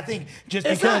why. I think just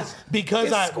It's because us. because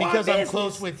It's I squad because I'm business.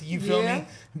 close with you. Feel Yeah. me?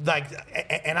 Like,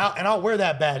 and I'll wear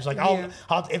that badge. Like, Yeah.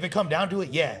 I'll if it come down to it,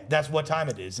 yeah, that's what time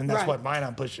it is, and that's Right. what mine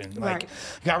I'm pushing. Like,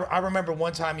 Right. I remember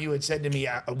one time you had said to me,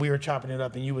 we were chopping it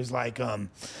up, and you was like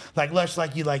Lush,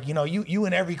 like you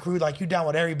and every crew, like you down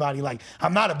with everybody. Like,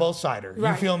 I'm not a both sider. You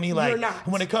Right. feel me? You're Like, not.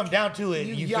 when it comes down to it,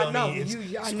 You- you y'all feel know. me? It's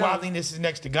I know. squadliness is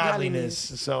next to godliness.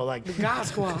 So like The God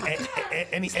Squad.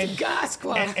 and God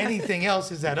Squad. and anything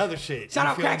else is that other shit. Shout You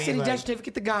out feel Crack me? City Like, Death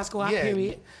Certificate, the God Squad, Yeah.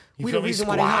 period. You We feel the me? reason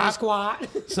why they have a Squad.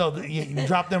 squad. So you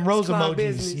drop them rose Squad emojis.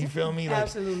 business. You feel me? Like,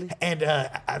 Absolutely. And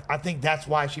I think that's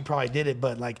why she probably did it.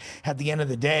 But like at the end of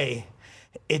the day,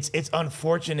 it's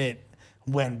unfortunate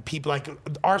when people like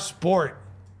our sport,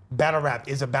 battle rap,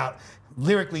 is about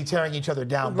lyrically tearing each other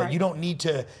down, but Right. you don't need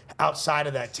to, outside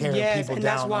of that, tear Yes, people and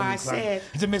down. that's why on I these lines. said-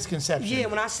 It's a misconception. Yeah,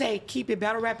 when I say keep it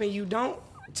battle rap and you don't,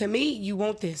 to me, you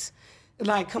want this.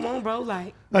 Like, come on, bro.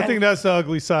 Like, I think that's the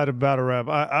ugly side of battle rap.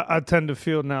 I tend to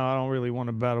feel now I don't really want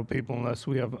to battle people unless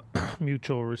we have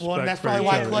mutual respect. Well, and that's for probably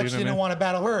each why other, Clutch you know what I didn't mean? want to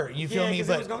battle her. You feel yeah, me?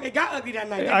 'cause But it got ugly that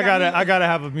night. I gotta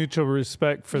have a mutual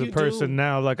respect for the You person do.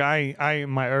 now. Like I ain't in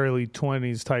my early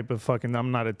 20s type of fucking.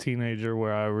 I'm not a teenager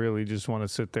where I really just want to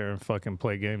sit there and fucking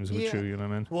play games with Yeah. you. You know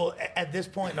what I mean? well, at this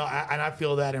point, no, and I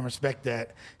feel that and respect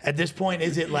that. At this point,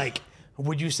 is it like,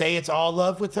 would you say it's all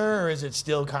love with her, or is it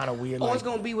still kind of weird? Oh, Like, it's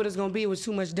gonna be what it's gonna be. It was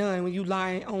too much done when you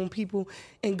lie on people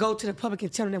and go to the public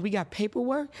and tell them that we got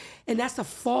paperwork, and that's a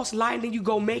false lie, and then you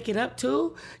go make it up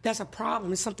too. That's a problem.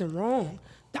 There's something wrong.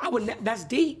 That's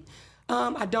deep.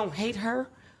 I don't hate her.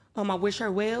 I wish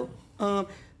her well.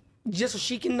 Just so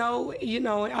she can know, you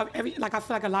know. I feel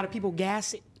like a lot of people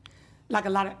gas it. Like a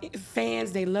lot of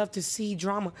fans, they love to see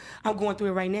drama. I'm going through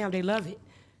it right now. They love it.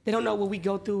 They don't know what we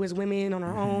go through as women on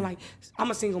our own. Like,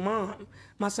 I'm a single mom.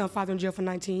 My son father in jail for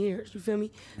 19 years. You feel me?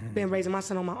 Been raising my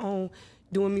son on my own,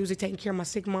 doing music, taking care of my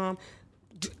sick mom,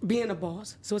 being a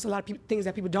boss. So it's a lot of things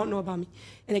that people don't know about me.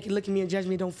 And they can look at me and judge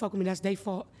me, don't fuck with me. That's their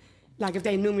fault. Like, if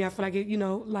they knew me, I feel like,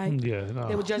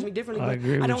 they would judge me differently. I But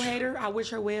agree I with don't you. hate her. I wish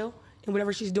her well in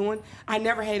whatever she's doing. I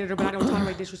never hated her, but I don't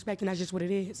tolerate disrespect, and that's just what it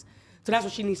is. So that's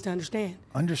what she needs to understand.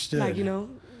 Understood. Like, you know,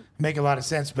 make a lot of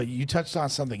sense, but you touched on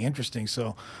something interesting.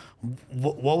 So,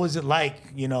 what was it like?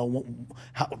 You know,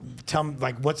 tell me,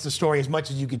 like, what's the story as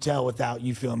much as you could tell without,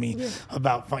 you feel me,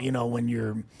 about, you know, when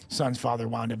your son's father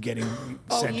wound up getting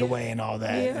sent away and all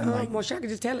that. Yeah, and like, well, I could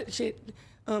just tell it. Shit,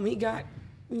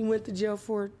 he went to jail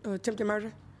for attempted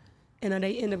murder, and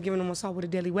they ended up giving him assault with a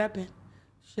deadly weapon.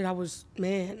 Shit,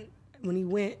 when he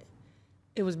went,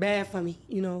 it was bad for me.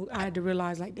 You know, I had to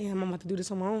realize, like, damn, I'm about to do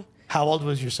this on my own. how old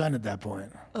was your son at that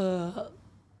point?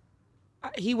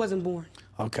 He wasn't born.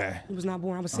 Okay. He was not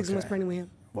born. I was 6 months Okay. pregnant with him.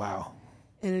 Wow.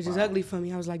 And it's just ugly for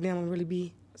me. I was like, damn, I'm really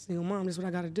be a single mom. This is what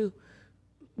I got to do.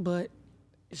 But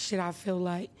shit, I feel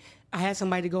like I had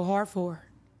somebody to go hard for.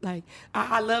 Like,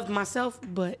 I loved myself,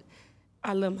 but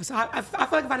I love myself. I feel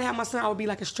like if I didn't have my son, I would be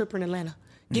like a stripper in Atlanta.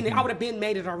 I would have been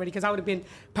made it already because I would have been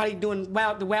probably doing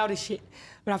the wildest shit.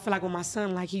 But I feel like with my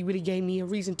son, like, he really gave me a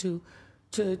reason to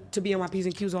be on my P's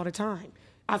and Q's all the time.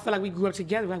 I feel like we grew up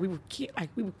together. Like, we were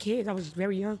kids. I was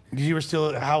very young. You were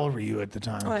still, how old were you at the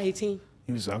time? 18.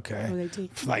 He was okay. I was 18.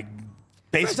 Like, Fresh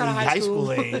basically out of high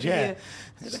school age, yeah.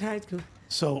 High school.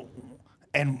 So,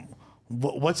 and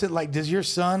what's it like? Does your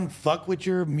son fuck with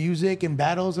your music and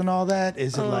battles and all that?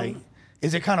 Is it like,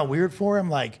 is it kind of weird for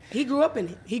him? Like, He grew up in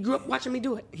it. He grew up watching me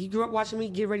do it. He grew up watching me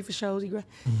get ready for shows.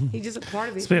 He's just a part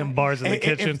of it. Spitting bars in the if-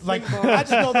 kitchen. like, I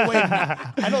just know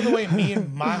the way me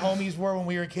and my homies were when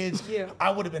we were kids. Yeah. I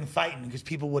would have been fighting because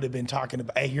people would have been talking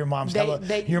about, hey, your mom's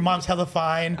They- your mom's hella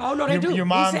fine. Oh, no, they your, do. Your He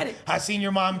mom, said it. I seen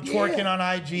your mom twerking on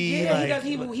IG. Yeah, like,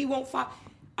 he won't follow.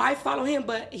 I follow him,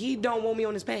 but he don't want me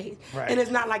on his page. Right. And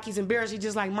it's not like he's embarrassed. He's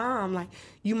just like, Mom, like,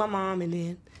 you my mom. And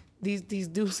then these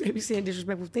dudes they be saying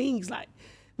disrespectful things, like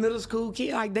middle school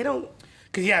kid, like, they don't.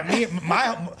 Cause yeah,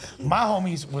 my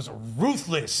homies was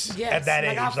ruthless Yes, at that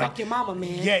like, age. I'll fuck your mama,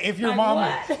 man. Yeah, if your Like, mom,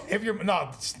 what? no,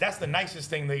 that's the nicest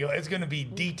thing. It's gonna be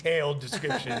detailed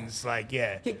descriptions. Like,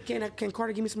 yeah, Can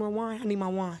Carter give me some more wine? I need my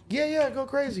wine. yeah, go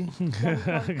crazy.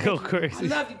 Go I crazy.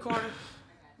 love you, Carter.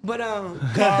 But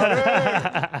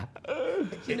Carter,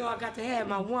 you know I got to have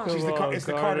my wine. it's the on, Carter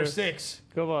Carter. 6.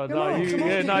 Come on, Come no, on, you, come on,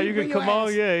 yeah, kid, no, you bring can your come on,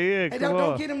 ass. yeah, Hey, come don't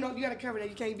on. get them. No, you gotta cover that.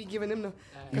 You can't be giving them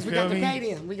because we feel got to me?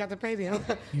 pay them. We got to pay them.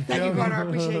 Thank feel you, me? Carter. I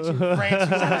appreciate you. Francis,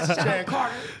 Shout out check.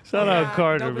 Carter. Shout out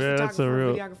Carter, dopest man. That's a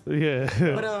photographer,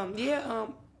 real, But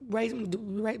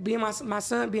yeah. being my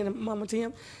son, being a mama to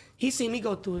him, he seen me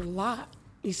go through it a lot.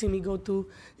 He seen me go through,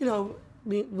 you know,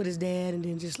 being with his dad, and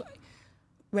then just like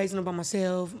raising him by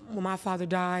myself. When my father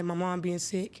died, my mom being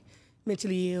sick,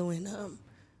 mentally ill, and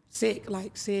sick,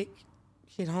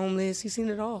 shit, homeless. He seen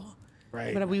it all.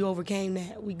 Right. But we overcame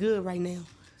that. We good right now.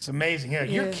 It's amazing. Yeah,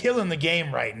 you're Yeah. killing the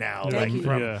game right now. Thank like you.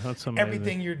 from Yeah, that's amazing.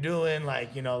 everything you're doing,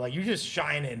 like, you know, like you're just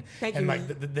shining. Thank and you, like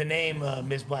man. the name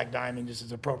Miss Black Diamond just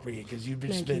is appropriate because you've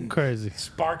just Thank been you. Crazy.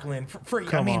 sparkling for I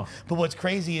Come mean, on. but what's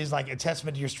crazy is like a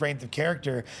testament to your strength of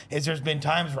character is there's been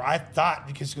times where I thought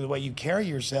because of the way you carry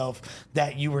yourself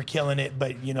that you were killing it,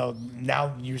 but you know,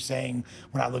 now you're saying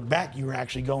when I look back, you were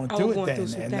actually going I through was it going then. through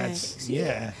some And things. that's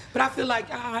yeah. But I feel like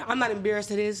I'm not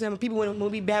embarrassed of this. People when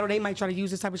we battle, they might try to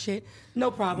use this type of shit. No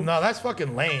problem. No, that's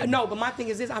fucking lame. No, but my thing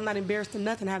is this: I'm not embarrassed of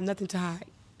nothing. I have nothing to hide.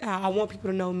 I want people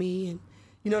to know me, and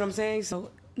you know what I'm saying.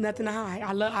 So nothing to hide.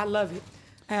 I love it.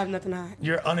 I have nothing to hide.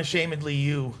 You're unashamedly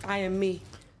you. I am me.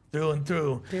 through and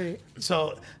through. Period.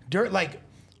 So,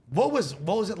 what was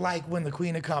it like when the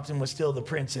Queen of Compton was still the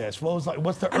princess? What's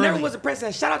the I never was a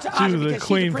princess. Shout out to She Aja was the because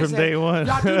queen she's the from princess. day one.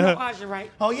 Y'all do know Aja,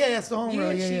 right? Oh yeah, that's the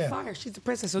homegirl. Yeah, she's Yeah. fire. She's the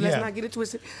princess. So let's Yeah. not get it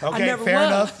twisted. I Okay, never fair was.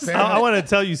 enough. Fair I enough. want to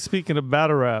tell you, speaking of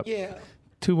battle rap, Yeah.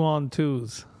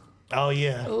 2-on-2s. Oh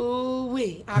yeah. Ooh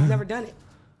wee. I've never done it.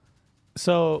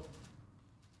 So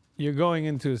you're going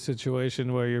into a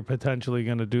situation where you're potentially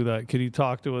going to do that. Could you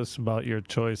talk to us about your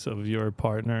choice of your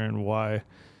partner and why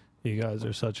you guys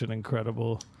are such an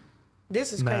incredible?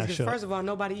 This is crazy. 'Cause Mashup. first of all,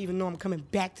 nobody even know I'm coming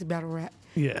back to battle rap.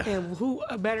 Yeah. And who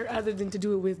better other than to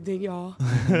do it with than y'all?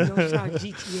 You know, shout out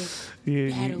GTA.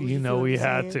 Battle, You know feel we what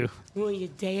I'm had saying? to. Ruin your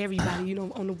day, everybody. You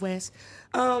know, on the West.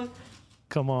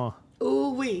 Come on.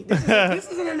 Ooh wee. This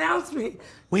is an announcement.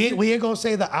 We ain't gonna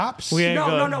say the ops. We ain't No,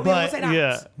 gonna, we don't say that.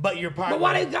 yeah. But your partner. But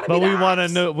why they gotta But be we the want to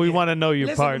ops? know. We want to know your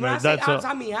Listen, partner. when I say That's ops,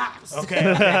 all. I mean ops.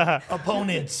 Okay.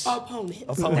 Opponents. Opponents.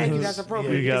 Thank you. That's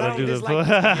appropriate. You because I gotta don't do dislike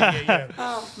the.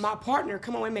 Yeah. my partner,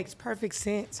 come on, it makes perfect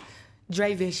sense.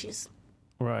 Dre Vicious.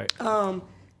 Right.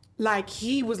 Like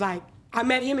he was like, I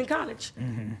met him in college,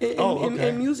 okay.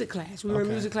 in music class. We were in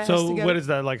music class So together. what is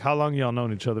that like? How long y'all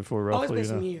known each other for Oh, roughly? it's been you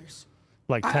some know? years.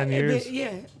 Like 10 It been- years.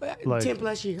 yeah, Like 10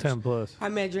 plus years. 10 plus. I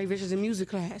met Dre Vicious in music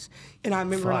class, and I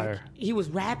remember Fire. like he was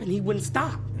rapping, he wouldn't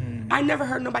stop. I never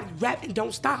heard nobody rap and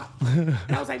don't stop. And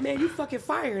I was like, man, you fucking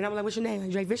fire. And I was like, what's your name?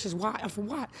 Like, Dre Vicious. Why? I'm from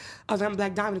what? I was like, I'm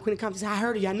Black Diamond, the Queen of Compton. He said, I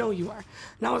heard of you. I know you are.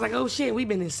 And I was like, oh shit, we've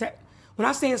been when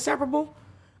I say inseparable,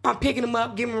 I'm picking him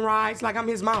up, giving him rides like I'm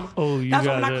his mama. Oh, you That's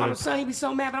why when got I call it. him son, he be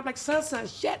so mad. But I'm like, son,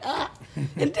 shut up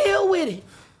and deal with it.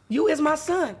 You is my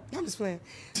son. I'm just playing.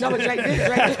 No, but Dre,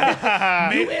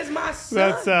 you is my son.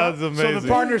 That sounds amazing. So the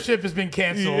partnership has been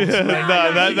canceled. Yeah.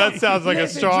 No, that sounds like a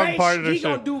Listen, strong Dre, partnership. He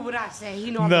gonna do what I say. He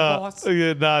know I'm the No, boss.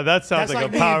 that sounds That's like like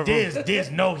a me powerful. and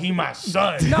Diz. No, he my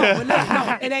son. No, but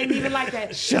no, it ain't even like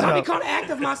that. Shut I be up. called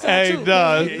active my son Hey,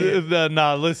 too.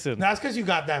 no, listen. That's because you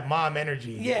got that mom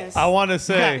energy. Yes. I want to I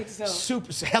say, think so.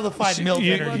 Super hellified MILF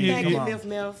you- energy. Thank you, Come on.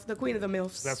 MILF, the queen of the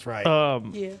MILFs. That's right.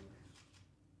 Yeah.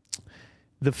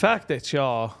 the fact that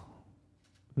y'all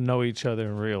know each other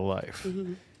in real life,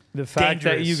 Mm-hmm. the fact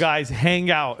that Dangerous. you guys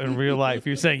hang out in real life,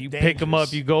 you're saying you pick them up,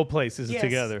 Dangerous. you go places Yes.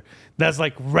 together. That's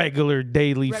like regular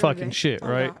daily fucking Regular. shit, Oh,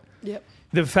 right? God. Yep.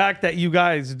 The fact that you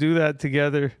guys do that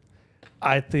together,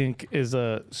 I think is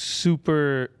a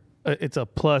super, it's a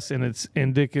plus, and it's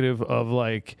indicative of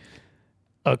like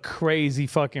a crazy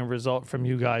fucking result from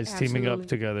you guys teaming up Absolutely.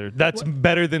 together. That's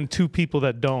better than two people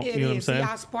that don't. It You know what I'm is. See, saying?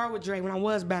 I sparred with Dre when I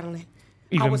was battling.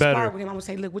 Even I would better. spar with him. I would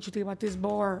say, look, what you think about this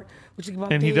bar? What you think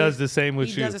about And this? he does the same with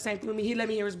he you. does the same thing with me. He let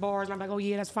me hear his bars, and I'm like, oh,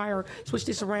 yeah, that's fire. Switch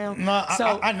this around. No,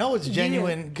 So, I know it's yeah.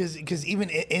 genuine because even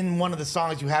in one of the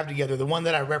songs you have together, the one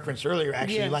that I referenced earlier,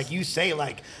 actually, Yes. like you say,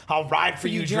 like I'll ride for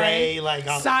you, Dre. Like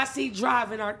I'll, side seat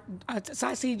driving,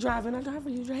 I drive for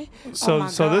you, Dre. So, Oh my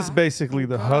so this is God. basically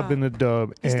the hub and the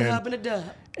dub, It's and the hub and the dub.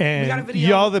 We got a and video.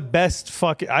 y'all the best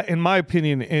fucking. In my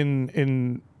opinion, in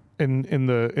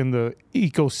the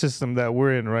ecosystem that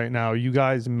we're in right now, you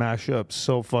guys mash up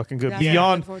so fucking good. That's what I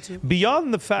Beyond look forward to.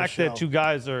 beyond the fact sure. that you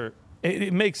guys are,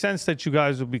 it makes sense that you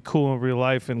guys will be cool in real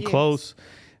life and Yes. close.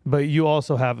 But you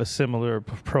also have a similar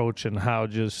approach in how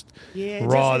just Yeah, it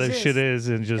raw just this exists. shit is,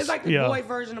 and just It's like the yeah. boy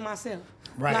version of myself.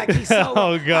 Right. Like he's so.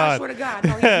 Oh, God. I swear to God.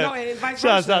 No, he's, no, and vice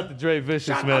Shouts versa. out to Dre Vicious,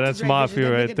 Shout man. out to That's Dre mafia Vicious.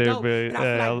 That right nigga there, dope. man. And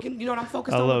I feel like, you know what I'm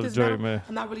focused I on love with this Dre, battle? man.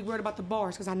 I'm not really worried about the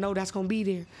bars because I know that's gonna be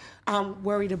there. I'm not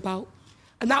worried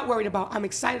about. I'm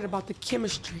excited about the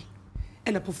chemistry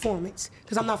and the performance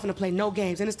because I'm not gonna play no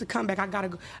games. And it's the comeback. I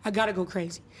gotta go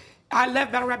crazy. I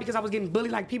left battle rap because I was getting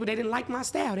bullied like people. They didn't like my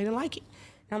style. They didn't like it.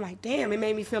 And I'm like, damn, it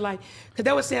made me feel like, because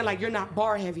they were saying like, you're not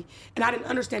bar heavy. And I didn't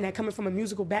understand that coming from a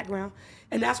musical background.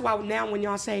 And that's why now when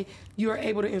y'all say you're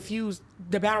able to infuse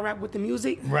the battle rap with the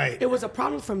music, Right. it was a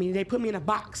problem for me. They put me in a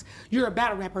box. You're a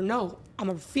battle rapper. No, I'm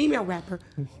a female rapper,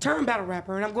 turned battle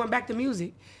rapper, and I'm going back to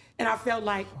music. And I felt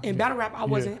like in battle rap, I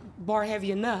wasn't bar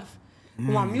heavy enough.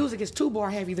 When my music is too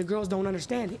bar heavy, the girls don't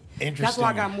understand it. That's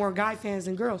why I got more guy fans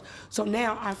than girls. So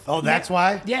now I. Oh, that's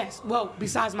why? Yes. Well,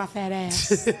 besides my fat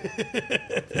ass.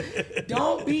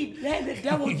 Don't be letting the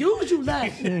devil use you,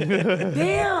 like.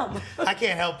 Damn. I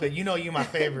can't help it. You know you my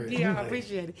favorite. Yeah, I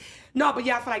appreciate it. No, but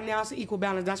yeah, I feel like now it's an equal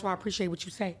balance. That's why I appreciate what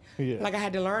you say. Yeah. Like I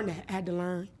had to learn that. I had to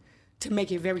learn to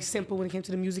make it very simple when it came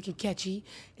to the music and catchy,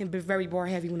 and be very bar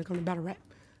heavy when it comes to battle rap.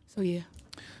 So yeah.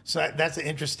 So that's an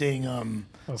interesting,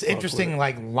 fuck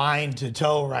like line to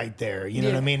toe right there. You know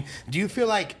what I Yeah. mean? Do you feel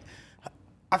like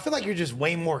I feel like you're just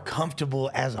way more comfortable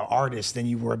as an artist than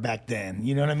you were back then.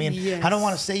 You know what I mean? Yes. I don't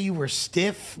want to say you were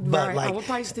stiff, but Right. like I was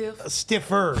probably stiff.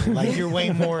 stiffer. Like you're way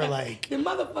more like. The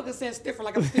motherfucker said stiffer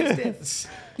like I'm still stiff.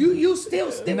 You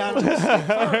still stiff. No,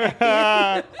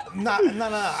 no.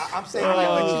 I'm saying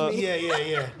like,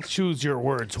 yeah. Choose your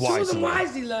words Choose them wisely.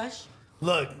 wisely, Lush.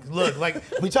 Look, like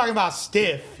we talking about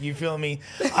stiff. You feel me?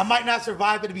 I might not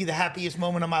survive it to be the happiest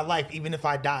moment of my life, even if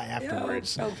I die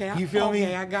afterwards. Okay. You feel me?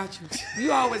 Okay, I got you.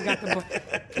 You always got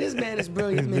the. This man is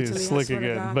brilliant Dude, mentally. slick I swear again.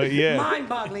 to God. But yeah.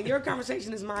 Mind-boggling. Your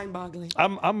conversation is mind-boggling.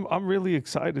 I'm really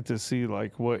excited to see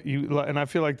like what you and I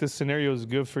feel like this scenario is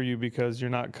good for you because you're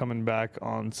not coming back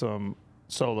on some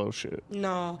solo shit.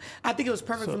 No, I think it was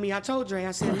perfect for me. I told Dre,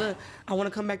 I said, look, I want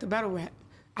to come back to battle rap.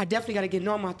 I definitely got to get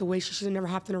Norma out the way. She should have never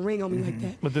hopped in a ring on me like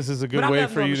that. But this is a good But I way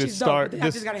love for you Norma. to She's dope, start. but I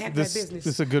just got to handle that business.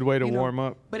 This is a good way to you know? warm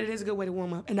up. But it is a good way to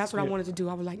warm up. And that's what I wanted to do.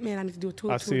 I was like, man, I need to do a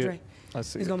tour I with see Dre. it. I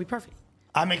see It's it. going to be perfect.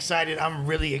 I'm excited. I'm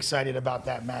really excited about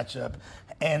that matchup.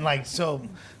 And like so,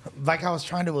 like I was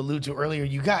trying to allude to earlier,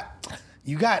 you got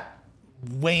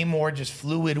way more just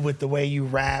fluid with the way you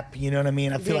rap. You know what I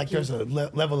mean? I feel Thank like you. there's a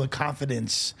level of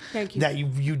confidence Thank you. that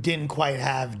you didn't quite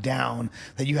have down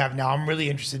that you have now. I'm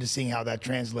really interested in seeing how that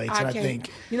translates. And I can't-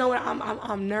 think You know what?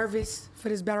 I'm nervous for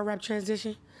this battle rap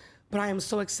transition, but I am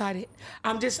so excited.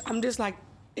 I'm just like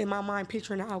in my mind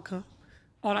picturing the outcome.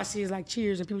 All I see is like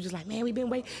cheers and people just like, man, we've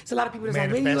been waiting. It's a lot of people that's like,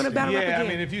 when you gonna Manifesting. battle rap Yeah, I again?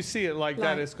 mean, if you see it like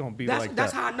that, it's gonna be that's, like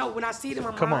that's that. how I know when I see it in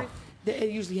my Come mind. on. That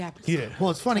it usually happens. Yeah. well,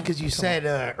 it's funny because you said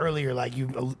earlier, like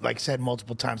you like said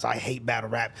multiple times, I hate battle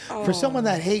rap. For someone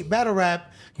that hate battle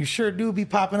rap, you sure do be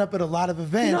popping up at a lot of You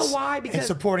events. know why? Because and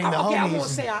supporting the okay, homies. I won't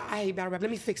say I hate battle rap.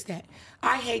 Let me fix that.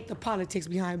 I hate the politics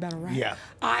behind battle rap. Yeah.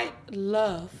 I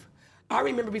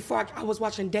remember before I was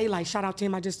watching Daylight. Shout out to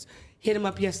him. I just hit him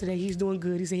up yesterday. He's doing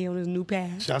good. He said he on his new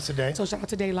path. Shouts to Day. So shout out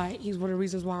to Daylight. He's one of the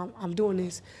reasons why I'm doing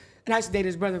this. And I used to date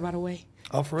his brother, by the way.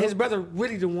 Oh, for real? His brother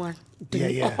really the one.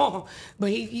 Yeah. But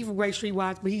he from Great Street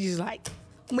Watch, but he just like,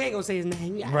 we ain't gonna say his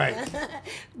name. Yeah. Right.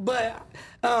 But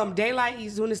Daylight,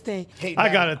 he's doing his thing. Hate I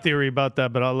battle. got a theory about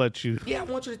that, but I'll let you. Yeah, I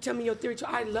want you to tell me your theory too.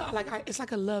 It's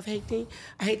like a love-hate thing.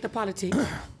 I hate the politics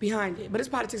behind it, but it's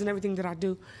politics and everything that I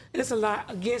do, and it's a lot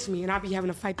against me, and I be having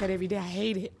to fight that every day. I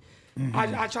hate it.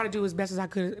 I try to do as best as I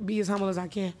could, be as humble as I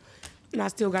can, and I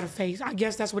still got to face. I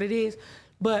guess that's what it is,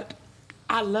 but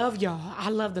I love y'all. I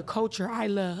love the culture.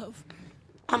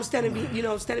 I'm standing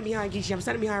behind Geechee. I'm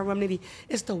standing behind Rum Nitty.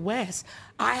 It's the West.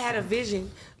 I had a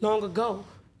vision long ago.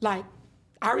 Like,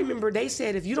 I remember they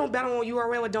said, if you don't battle on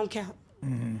URL, it don't count.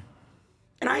 And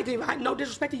no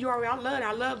disrespect to URL.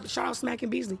 I love shout out Smack and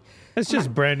Beasley. It's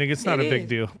just branding. It's not a It big is.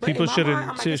 deal. But People in my mind, I'm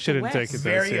like, it's the shouldn't take West. it that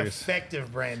Very serious.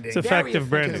 effective branding. It's effective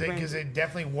branding. Because it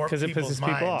definitely warps 'Cause it people's pisses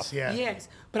people minds. off. Yeah. Yes,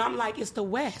 but I'm like, it's the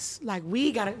West. Like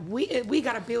we gotta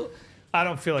build. I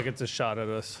don't feel like it's a shot at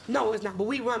us. No, it's not. But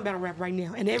we run battle rap right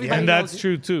now, and everybody And knows that's it.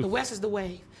 true, too. The West is the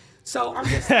wave. So I'm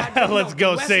just. I do Let's know,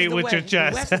 go the West say is it the with your wave.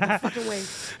 chest. The West is the fucking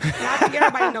wave. And I think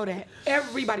everybody know that.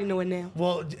 Everybody know it now.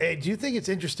 Well, do you think it's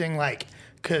interesting, like,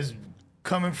 because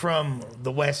coming from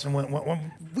the West, and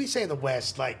when we say the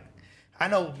West, like, I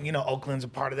know, Oakland's a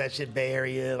part of that shit, Bay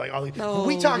Area, like all these. Oh,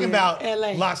 we talking yeah, about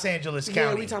LA. Los Angeles Yeah,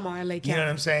 County. we talking about LA You know County. what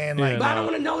I'm saying? Yeah, Like, But I don't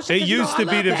want to know shit. It used to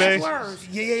be the Bay.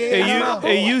 yeah.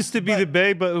 It used to be the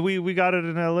Bay, but we got it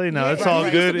in LA now. Yeah, it's right. all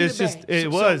It used good. to be It's the just Bay.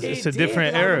 it's a did,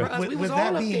 different but I remember era. us, we was With all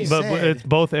that up being there. But it's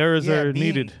both eras are being-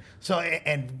 needed. So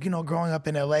and growing up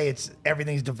in LA, it's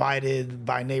everything's divided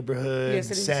by neighborhood, Yes,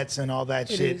 it is. sets, and all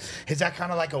that It shit. is. That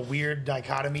kind of like a weird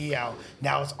dichotomy? How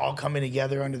now it's all coming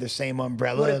together under the same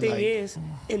umbrella? Well, the thing like, is,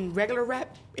 in regular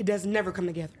rap, it does never come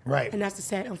together. Right. And that's the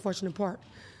sad, unfortunate part.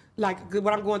 Like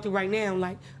what I'm going through right now,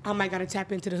 like I might gotta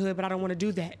tap into the hood, but I don't want to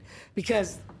do that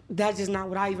because that's just not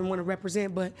what I even want to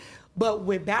represent. But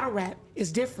with battle rap,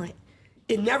 it's different.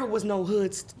 It never was no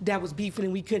hoods that was beefing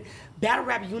and we couldn't. Battle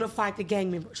rap unified the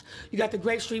gang members. You got the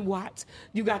Great Street Watts.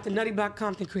 You got the Nutty Block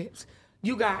Compton Crips.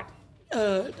 You got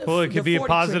Well, it could be a 40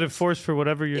 positive Crips. force for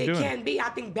whatever you're It doing. can be. I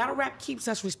think battle rap keeps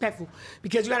us respectful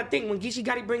because you got to think when Geechee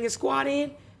Gotti bring his squad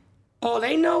in, all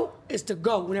they know is to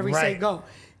go whenever he say Right. go.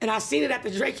 And I seen it at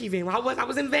the Drake event. I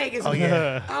was in Vegas. Oh,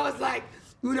 yeah. I was like,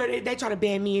 they try to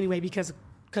ban me anyway because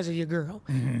of your girl.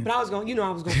 But I was going, I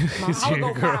was going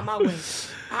to find my way.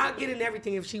 I'll get in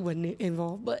everything if she wasn't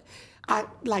involved. But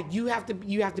you have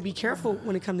to be careful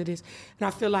when it comes to this. And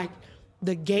I feel like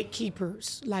the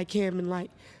gatekeepers like him and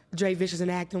like Dre Vicious and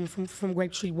Actum from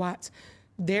Grape Street Watts,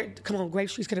 Grape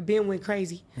Streets could have been went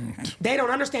crazy. They don't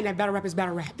understand that battle rap is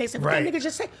battle rap. They said, what Right. that nigga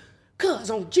just say? cuz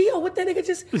on Geo, what that nigga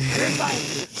just, and it's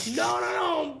like,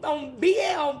 no, on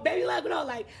BL, on Baby Luck,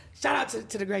 like, shout out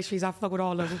to the Great Streets. I fuck with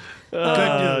all of them.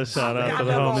 Shout out to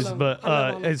the homies. But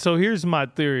and so here's my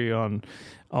theory on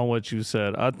what you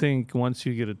said. I think once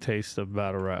you get a taste of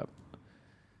battle rap,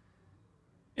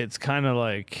 it's kind of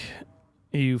like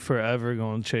you forever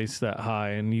gonna chase that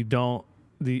high, and you don't.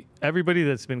 Everybody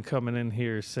that's been coming in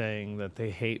here saying that they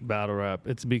hate battle rap,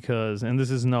 it's because, and this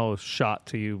is no shot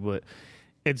to you, but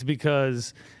it's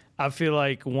because I feel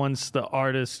like once the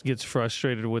artist gets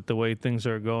frustrated with the way things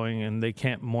are going and they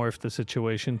can't morph the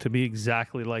situation to be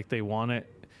exactly like they want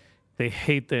it, they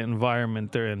hate the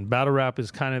environment they're in. Battle rap is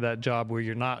kind of that job where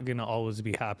you're not going to always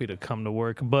be happy to come to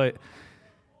work, but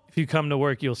if you come to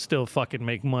work, you'll still fucking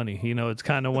make money. You know, it's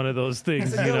kind of one of those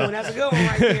things. That's a good one. That's a good one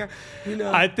right there. You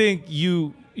know, I think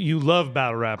you love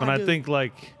battle rap, and I think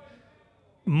like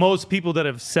most people that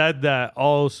have said that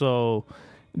also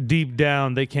deep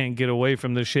down they can't get away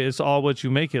from this shit. It's all what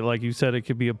you make it. Like you said, it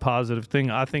could be a positive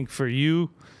thing. I think for you,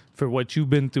 for what you've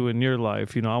been through in your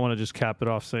life, you know, I want to just cap it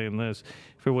off saying this.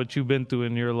 For what you've been through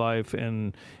in your life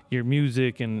and your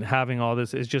music and having all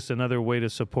this, it's just another way to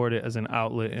support it as an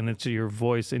outlet, and it's your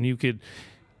voice. And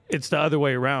it's the other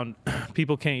way around.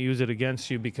 People can't use it against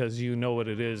you because you know what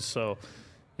it is. So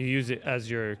you use it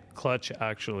as your clutch,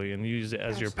 actually, and you use it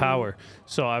as your power.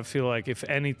 So I feel like if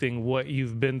anything, what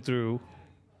you've been through,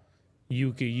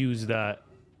 you could use that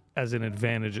as an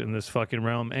advantage in this fucking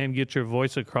realm and get your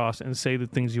voice across and say the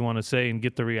things you want to say and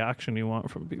get the reaction you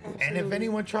want from people. And if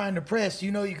anyone trying to press,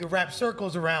 you know you can wrap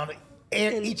circles around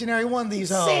each and every one of these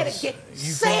hoes.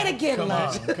 Say it again, Come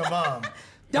on.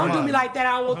 Don't do me like that.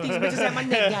 I don't want these bitches at my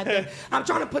neck, goddamn. I'm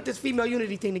trying to put this female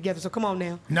unity thing together, so come on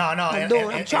now. No.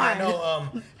 I'm trying. And I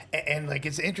know, and like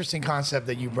it's an interesting concept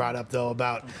that you brought up though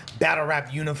about battle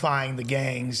rap unifying the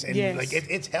gangs, and like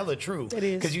it's hella true. It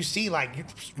is, because you see like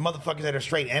motherfuckers that are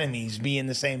straight enemies be in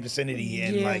the same vicinity,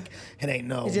 and like it ain't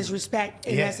no. It's just respect,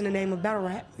 and that's in the name of battle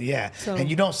rap. Yeah, so, and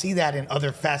you don't see that in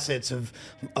other facets of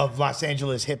Los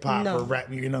Angeles hip hop or rap.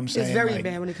 You know what I'm saying? It's very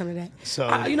bad when it comes to that.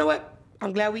 So you know what?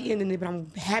 I'm glad we ended it, but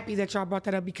I'm happy that y'all brought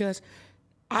that up because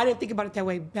I didn't think about it that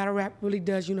way. Battle rap really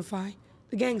does unify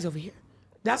the gangs over here.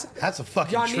 That's a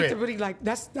fucking y'all trip. Y'all need to really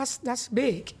that's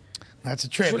big. That's a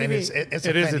trip, really and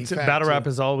it's battle rap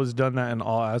has always done that in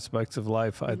all aspects of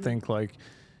life. I think like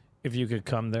if you could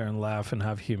come there and laugh and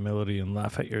have humility and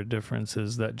laugh at your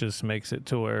differences, that just makes it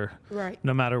to where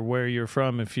no matter where you're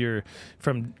from, if you're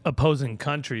from opposing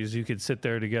countries, you could sit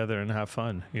there together and have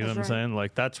fun. You know what I'm saying?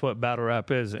 Like that's what battle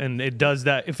rap is. And it does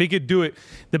that. If it could do it,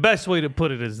 the best way to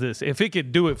put it is this. If it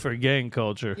could do it for gang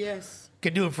culture. Yes.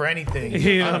 Could do it for anything.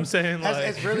 You know what I'm saying? Like,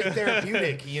 it's really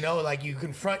therapeutic, you know, like you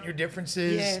confront your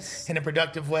differences in a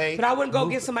productive way. But I wouldn't go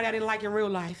get somebody I didn't like in real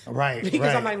life. Right.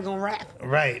 Because I'm not even going to rap.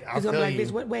 Right. Because I'm like,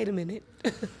 bitch, wait a minute.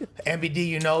 MBD,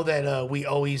 you know that we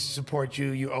always support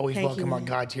you. You're always welcome on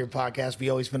God Tier Podcast.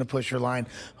 We always going to push your line.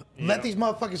 Let these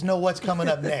motherfuckers know what's coming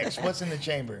up next. What's in the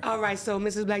chamber? All right. So,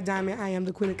 Mrs. Black Diamond, I am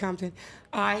the Queen of Compton.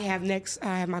 I have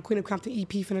my Queen of Compton EP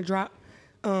finna drop.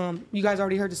 You guys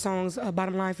already heard the songs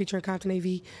Bottom Line featuring Compton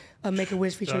AV, Make a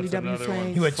Wish featuring DW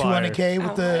Flame. You at 200K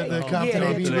with the Compton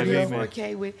AV video?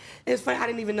 204K with. It's funny, I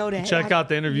didn't even know that. Check out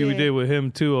the interview we did with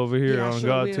him too over here on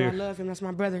God Tier. I love him. That's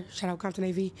my brother. Shout out Compton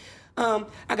AV.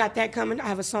 I got that coming. I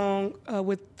have a song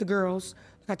with the girls.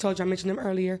 Like I told you, I mentioned them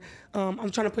earlier.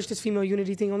 I'm trying to push this female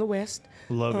unity thing on the West.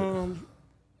 Love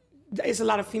it. It's a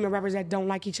lot of female rappers that don't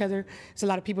like each other. It's a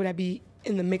lot of people that be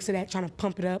in the mix of that trying to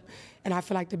pump it up. And I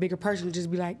feel like the bigger person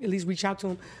just be like, at least reach out to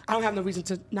them. I don't have no reason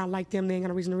to not like them. They ain't got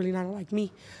no reason to really not like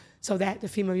me. So that the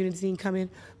female unity thing coming,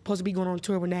 supposed to be going on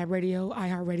tour with NAB Radio,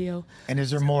 iHeartRadio. And is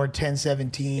there more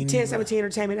 1017? 1017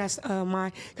 Entertainment, that's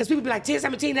mine. Because people be like,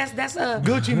 1017, that's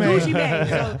Gucci Mane. Gucci Mane.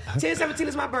 So 1017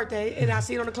 is my birthday, and I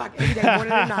see it on the clock every day,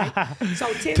 morning and night. So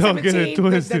 1017,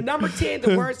 the number 10,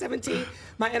 the word 17,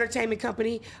 my entertainment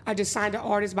company. I just signed an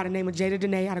artist by the name of Jada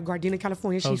Dene out of Gardena,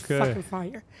 California. She's fucking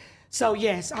fire. So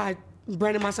yes, I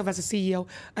branded myself as a CEO.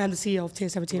 I am the CEO of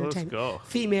 1017 Entertainment. Go.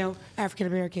 Female, African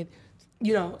American,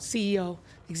 CEO,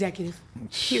 executive,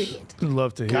 period.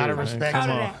 Love to hear Gotta it, respect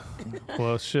man. Come on.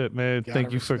 Well, shit, man.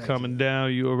 Thank you for coming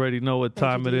down. You already know what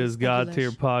time it is. God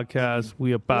Tier Podcast.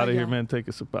 We up out of here, man. Take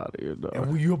us up out of here, dog.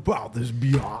 And we about this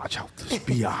biatch, out this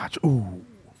biatch. Ooh.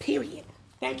 Period.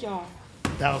 Thank y'all.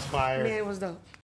 That was fire. Man, it was dope.